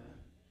right.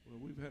 Well,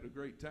 we've had a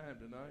great time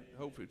tonight.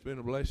 Hope it's been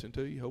a blessing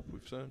to you. Hope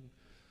we've sung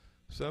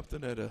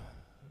something that'll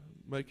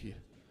make you.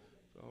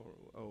 Oh,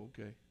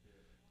 okay.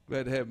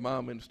 Glad to have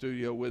Mom in the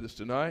studio with us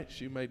tonight.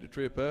 She made the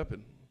trip up,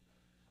 and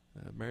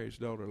Mary's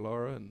daughter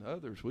Laura and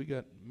others. We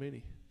got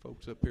many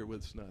folks up here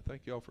with us tonight.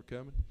 Thank y'all for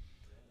coming.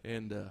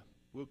 And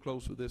we'll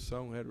close with this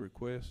song. I had a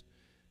request,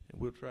 and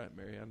we'll try it,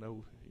 Mary. I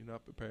know you're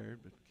not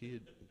prepared, but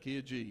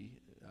Kid G,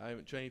 I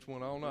haven't changed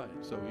one all night,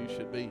 so you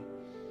should be.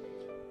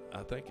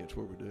 I think that's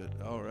where we do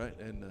it. All right,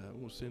 and I'm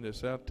gonna send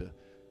it out to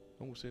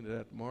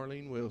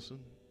Marlene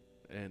Wilson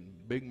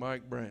and Big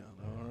Mike Brown.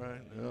 All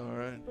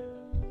right.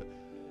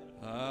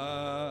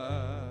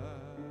 I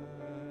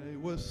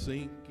was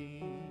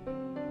sinking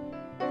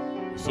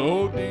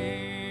so deep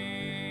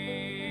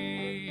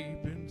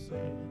in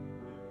sin,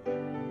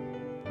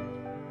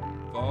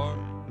 far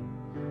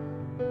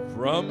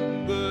from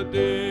the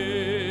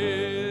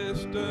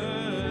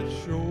distant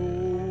shore,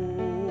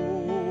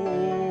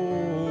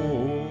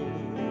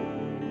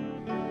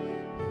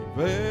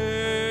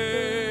 very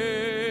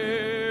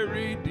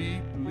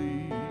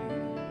deeply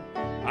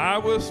I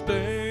was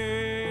stained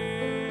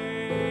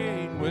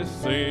with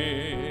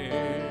sin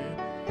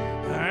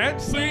and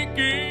sinking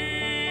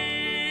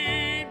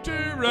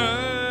to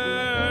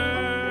rise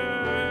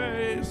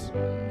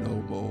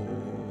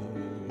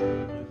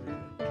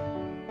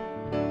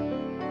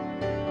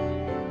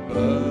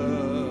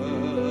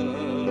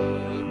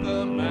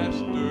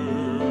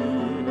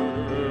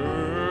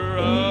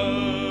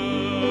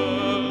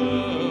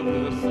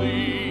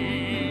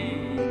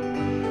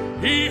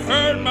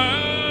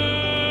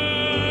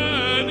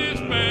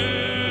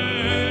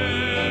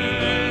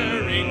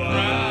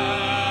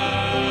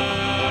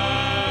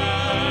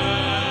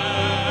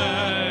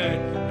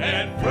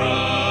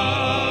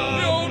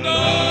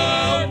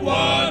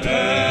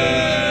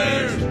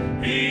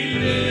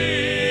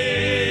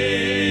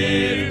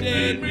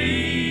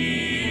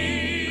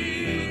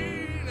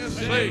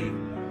Sing.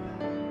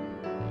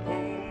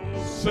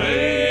 Safe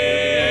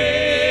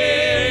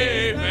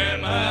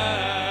am I.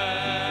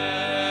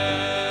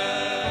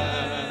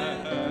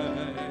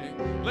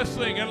 Let's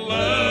sing and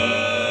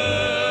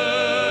love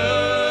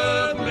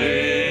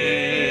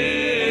lifted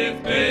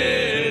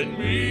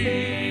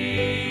me.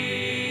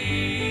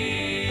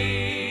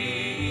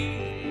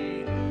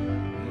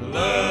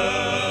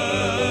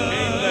 Love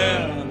came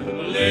down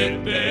and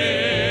lifted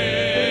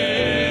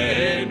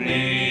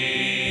me.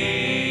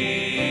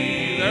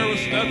 There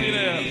was nothing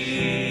else.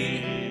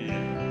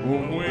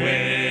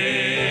 When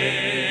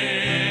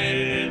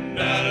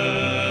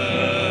nothing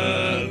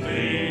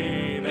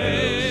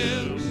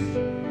else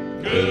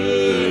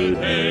could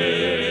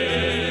help,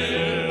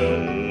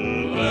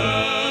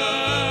 love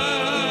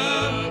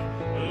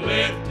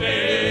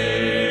lifted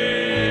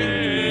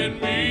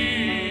me.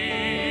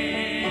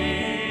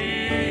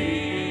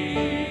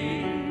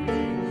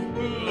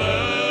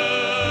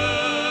 Love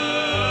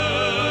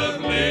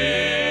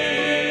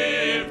lifted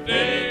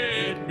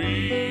me.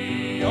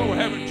 Oh, we're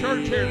having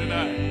church here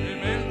tonight.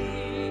 Amen.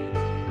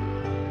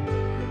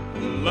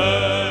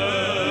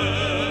 Love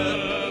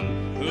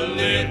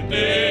lifted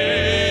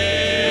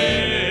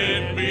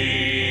me.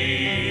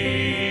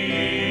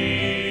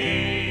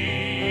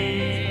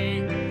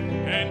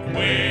 And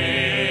when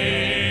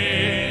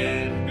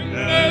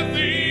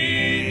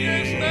nothing,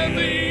 yes,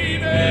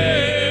 nothing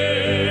else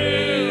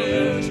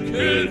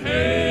could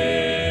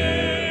help,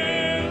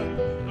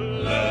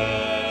 love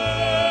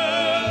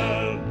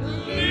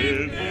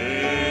lifted me.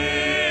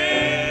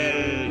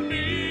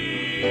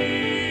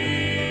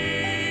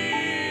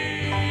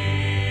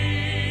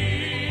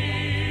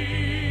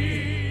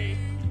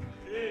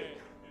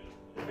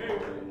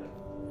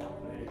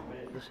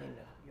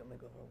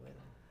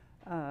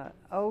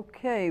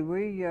 Okay,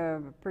 we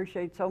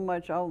appreciate so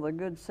much all the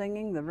good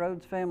singing, the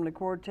Rhodes Family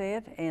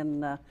Quartet,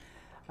 and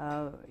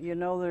you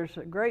know, there's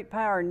a great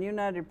power in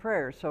united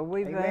prayer. So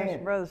we've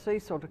asked Brother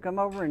Cecil to come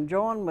over and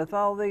join with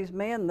all these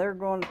men. They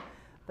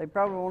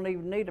probably won't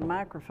even need a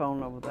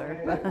microphone over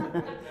there.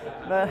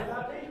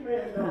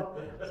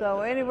 So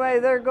anyway,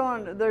 there's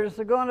going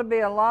to be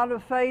a lot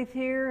of faith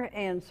here,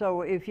 and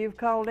so if you've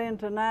called in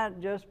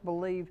tonight, just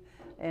believe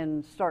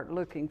and start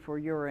looking for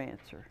your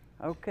answer.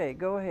 Okay,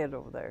 go ahead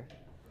over there.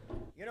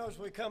 You know, as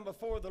we come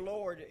before the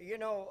Lord, you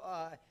know,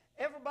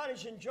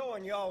 everybody's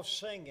enjoying y'all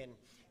singing.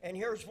 And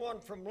here's one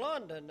from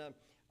London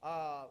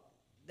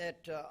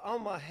that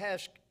Alma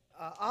has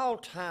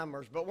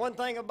Alzheimer's. But one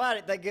thing about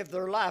it, they give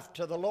their life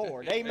to the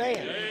Lord. Amen.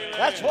 Amen.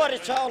 That's what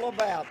it's all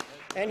about.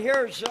 And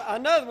here's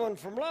another one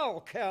from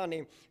Laurel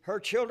County. Her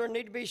children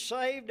need to be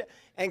saved,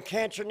 and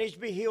cancer needs to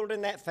be healed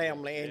in that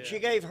family. And she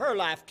gave her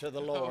life to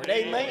the Lord.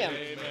 Amen.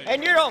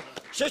 And you know,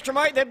 Sister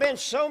Mike, there have been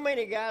so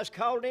many guys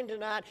called in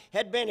tonight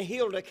had been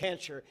healed of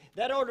cancer.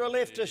 That ought to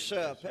lift us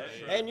up.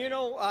 And you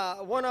know,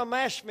 one of them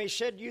asked me,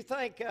 said, you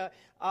think,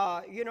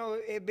 you know,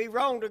 it'd be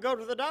wrong to go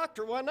to the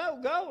doctor? Well, no,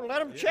 go and let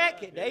them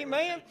check it.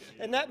 Amen.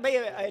 And that be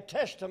a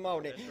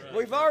testimony.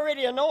 We've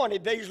already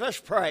anointed these. Let's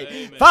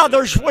pray.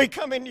 Father, as we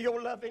come into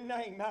your loving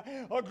name,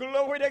 oh,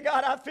 glory to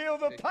God, I feel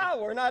the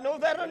power, and I know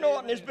that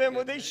anointing has been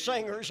with these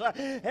singers.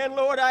 And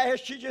Lord, I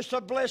ask you just to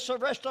bless the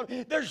rest of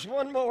them. There's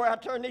one more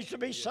out there needs to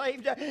be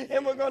saved,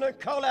 and we're going to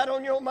call out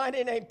on your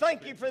mighty name.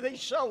 Thank you for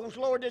these souls,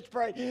 Lord. Let's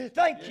pray.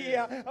 Thank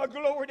you,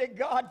 glory to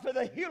God, for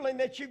the healing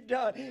that you've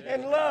done.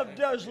 And love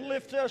does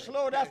lift us,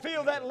 Lord. I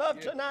feel that love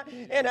tonight,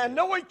 and I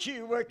know it's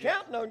you. We're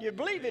counting on you,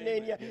 believing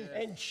in you.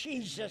 In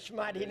Jesus'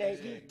 mighty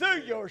name,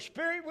 through your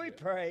Spirit we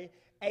pray.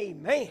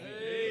 Amen.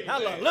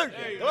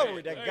 Hallelujah.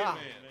 Glory to God.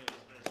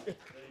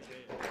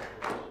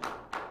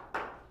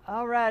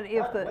 All right,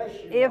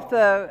 if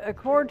the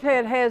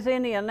quartet has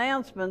any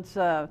announcements,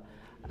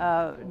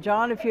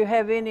 John, if you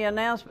have any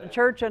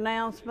church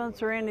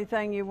announcements or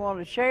anything you want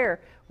to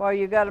share while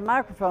you got a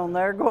microphone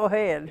there, go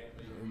ahead.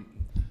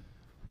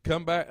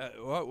 Come back.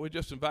 Well, we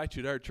just invite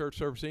you to our church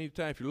service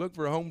anytime. If you're looking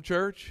for a home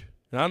church,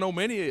 and I know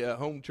many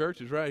home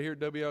churches right here at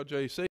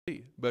WLJC,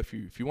 but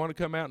if you want to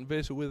come out and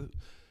visit with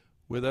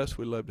us,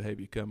 we'd love to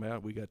have you come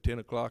out. We got 10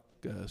 o'clock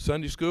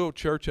Sunday school,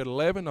 church at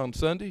 11 on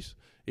Sundays,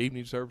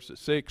 evening service at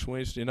 6,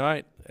 Wednesday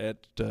night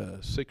at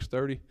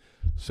 6:30,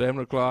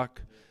 7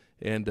 o'clock,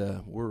 and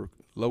we're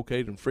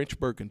located in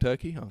Frenchburg,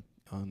 Kentucky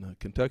on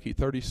Kentucky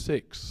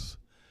 36.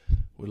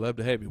 We'd love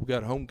to have you. We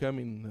got a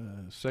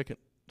homecoming second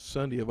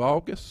Sunday of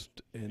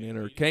August, and then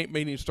our camp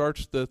meeting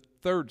starts the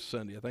third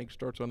Sunday. I think it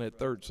starts on that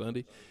third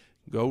Sunday,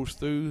 goes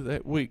through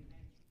that week.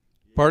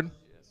 Pardon?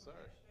 Yes, sir.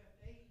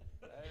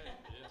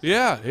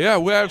 Yeah,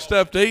 we have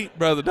stuff to eat,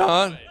 Brother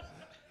Don.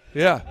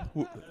 Yeah,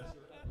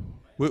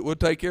 we'll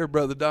take care of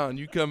Brother Don.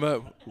 You come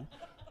up,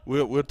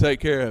 we'll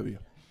take care of you.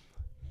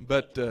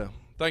 But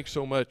thanks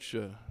so much,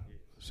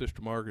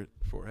 Sister Margaret,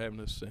 for having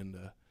us, and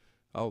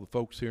all the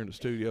folks here in the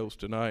studios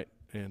tonight,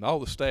 and all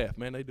the staff.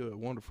 Man, they do a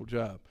wonderful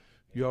job.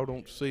 Y'all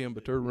don't see them,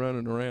 but they're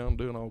running around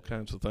doing all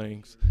kinds of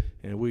things,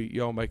 and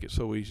y'all make it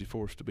so easy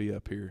for us to be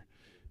up here.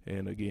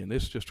 And again,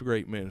 this is just a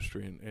great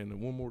ministry.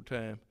 And one more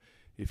time,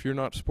 if you're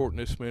not supporting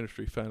this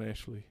ministry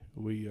financially,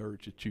 we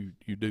urge that you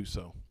do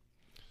so.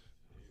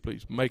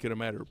 please make it a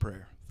matter of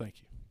prayer. Thank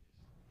you.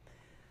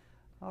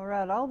 All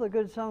right, all the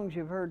good songs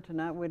you've heard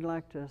tonight, we'd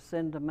like to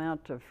send them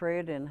out to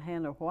Fred and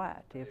Hannah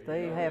White. If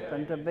they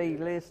happen to be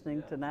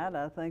listening tonight,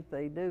 I think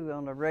they do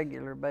on a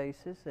regular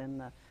basis.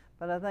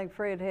 But I think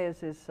Fred has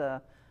his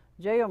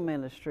jail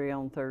ministry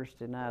on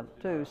Thursday night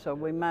too, so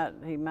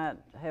he might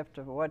have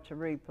to watch a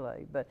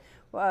replay. But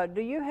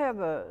do you have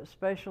a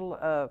special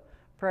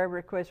prayer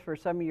request for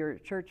some of your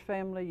church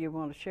family? You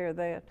want to share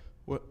that?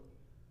 What?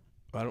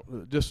 I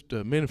don't, just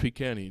Menifee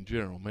County in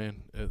general,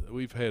 man.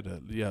 We've had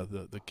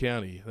the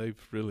county.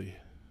 They've really,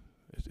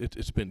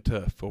 it's been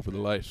tough over the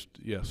last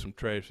some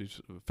tragedies.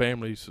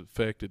 Families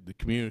affected, the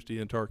community,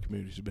 the entire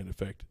community has been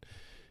affected,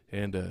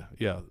 and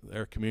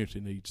our community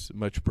needs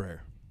much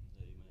prayer.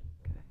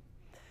 Okay.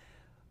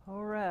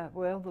 All right.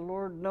 Well, the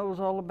Lord knows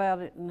all about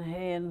it,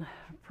 and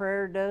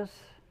prayer does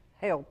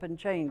help and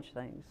change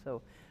things.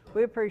 So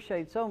we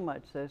appreciate so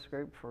much this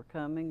group for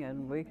coming,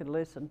 and we could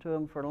listen to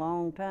them for a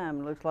long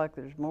time. It looks like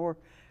there's more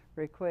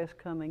requests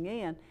coming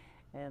in,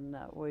 and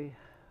we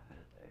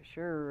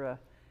sure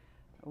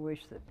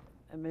wish that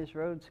Ms.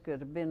 Rhodes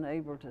could have been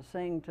able to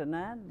sing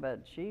tonight,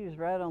 but she's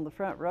right on the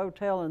front row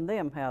telling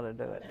them how to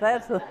do it.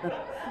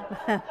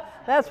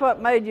 That's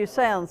what made you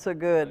sound so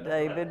good,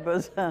 David,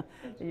 was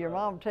your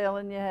mom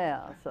telling you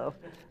how. So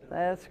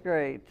that's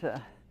great.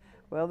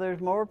 Well,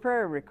 there's more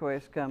prayer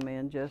requests come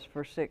in just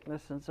for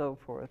sickness and so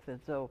forth.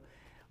 And so,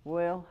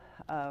 well,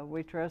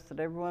 we trust that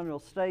everyone will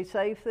stay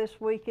safe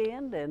this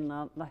weekend and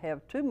not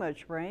have too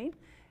much rain.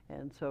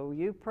 And so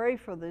you pray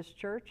for this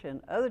church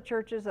and other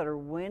churches that are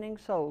winning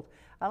souls.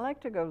 I like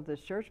to go to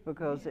this church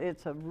because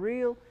it's a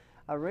real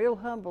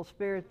humble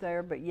spirit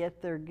there, but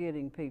yet they're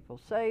getting people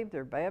saved.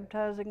 They're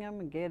baptizing them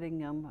and getting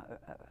them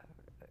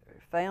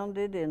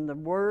founded in the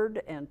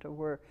Word and to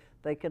where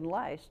they can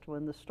last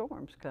when the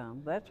storms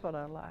come. That's what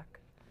I like.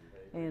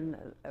 And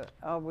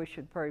we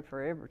should pray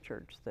for every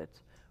church that's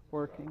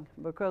working,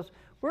 because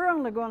we're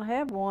only going to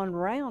have one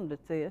round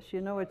at this. You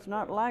know, it's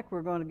not like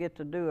we're going to get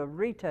to do a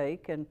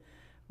retake, and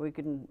we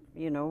can,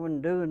 when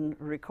doing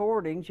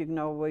recordings, you can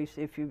always,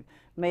 if you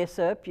mess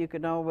up, you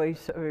can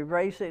always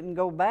erase it and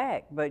go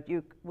back, but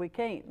we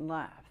can't in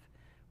life.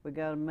 We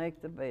got to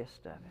make the best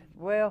of it.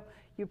 Well,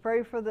 you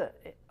pray for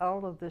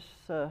all of this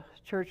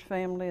church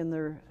family and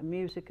their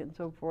music and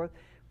so forth.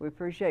 We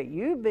appreciate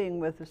you being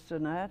with us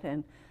tonight,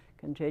 and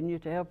continue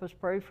to help us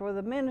pray for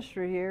the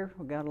ministry here.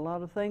 We've got a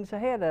lot of things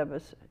ahead of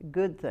us,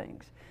 good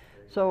things.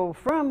 So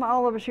from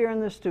all of us here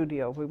in the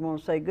studio, we want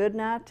to say good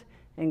night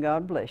and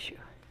God bless you.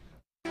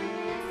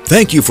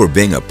 Thank you for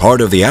being a part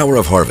of the Hour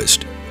of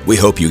Harvest. We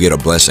hope you get a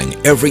blessing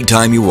every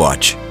time you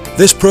watch.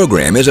 This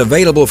program is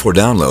available for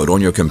download on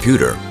your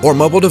computer or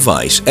mobile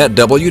device at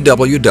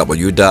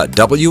www.wljc.com.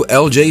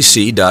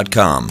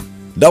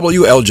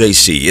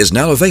 WLJC is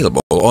now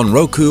available on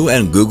Roku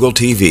and Google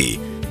TV.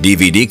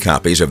 DVD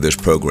copies of this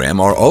program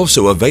are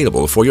also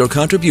available for your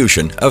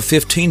contribution of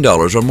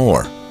 $15 or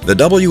more. The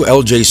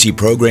WLJC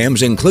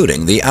programs,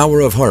 including the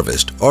Hour of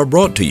Harvest, are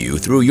brought to you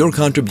through your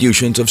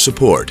contributions of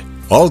support.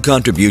 All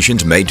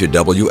contributions made to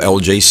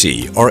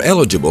WLJC are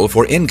eligible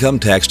for income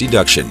tax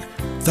deduction.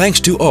 Thanks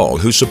to all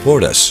who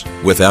support us.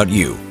 Without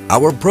you,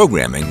 our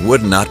programming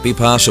would not be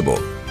possible.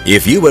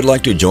 If you would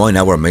like to join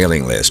our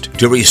mailing list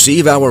to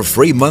receive our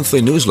free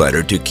monthly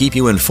newsletter to keep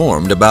you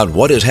informed about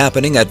what is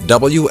happening at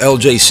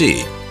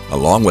WLJC,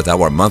 along with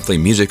our monthly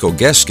musical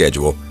guest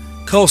schedule,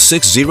 call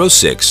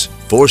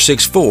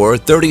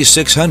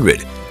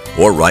 606-464-3600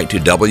 or write to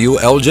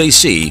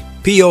WLJC,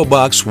 P.O.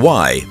 Box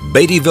Y,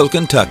 Beattyville,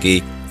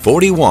 Kentucky,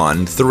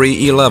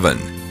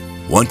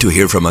 41311. Want to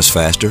hear from us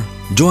faster?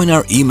 Join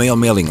our email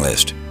mailing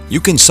list.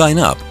 You can sign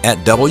up at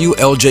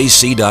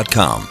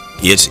WLJC.com.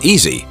 It's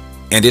easy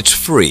and it's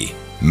free.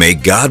 May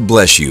God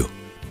bless you.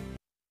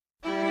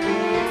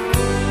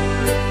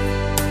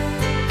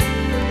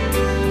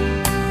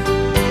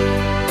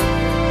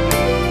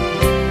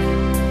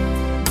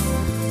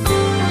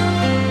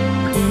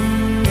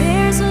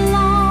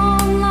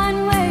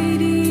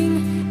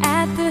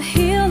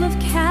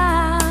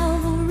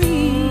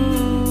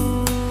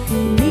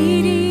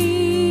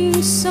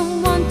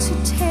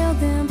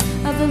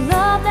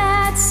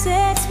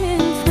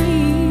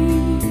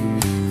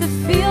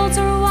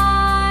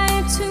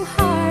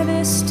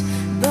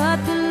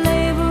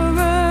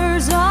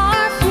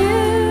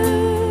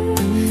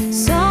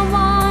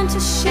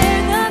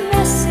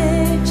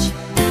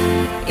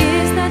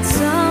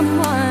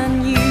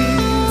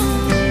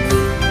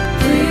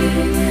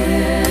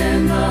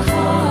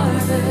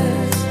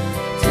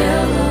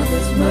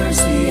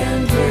 Mercy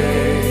and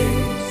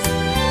grace,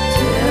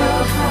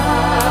 tell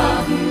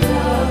how He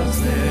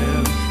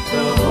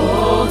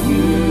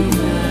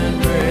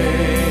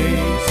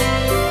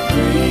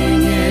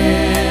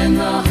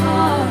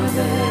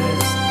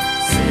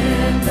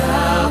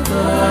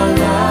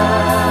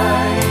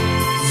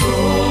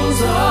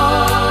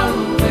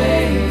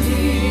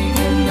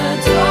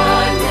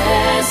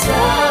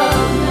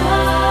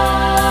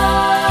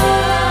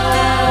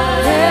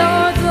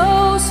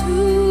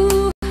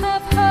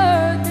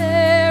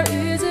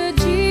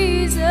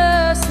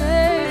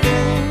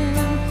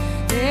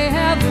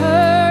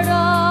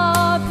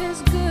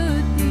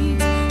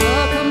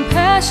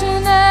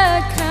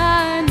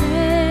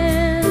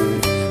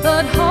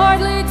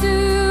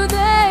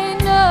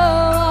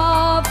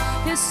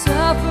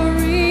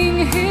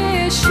offering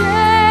his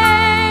shame.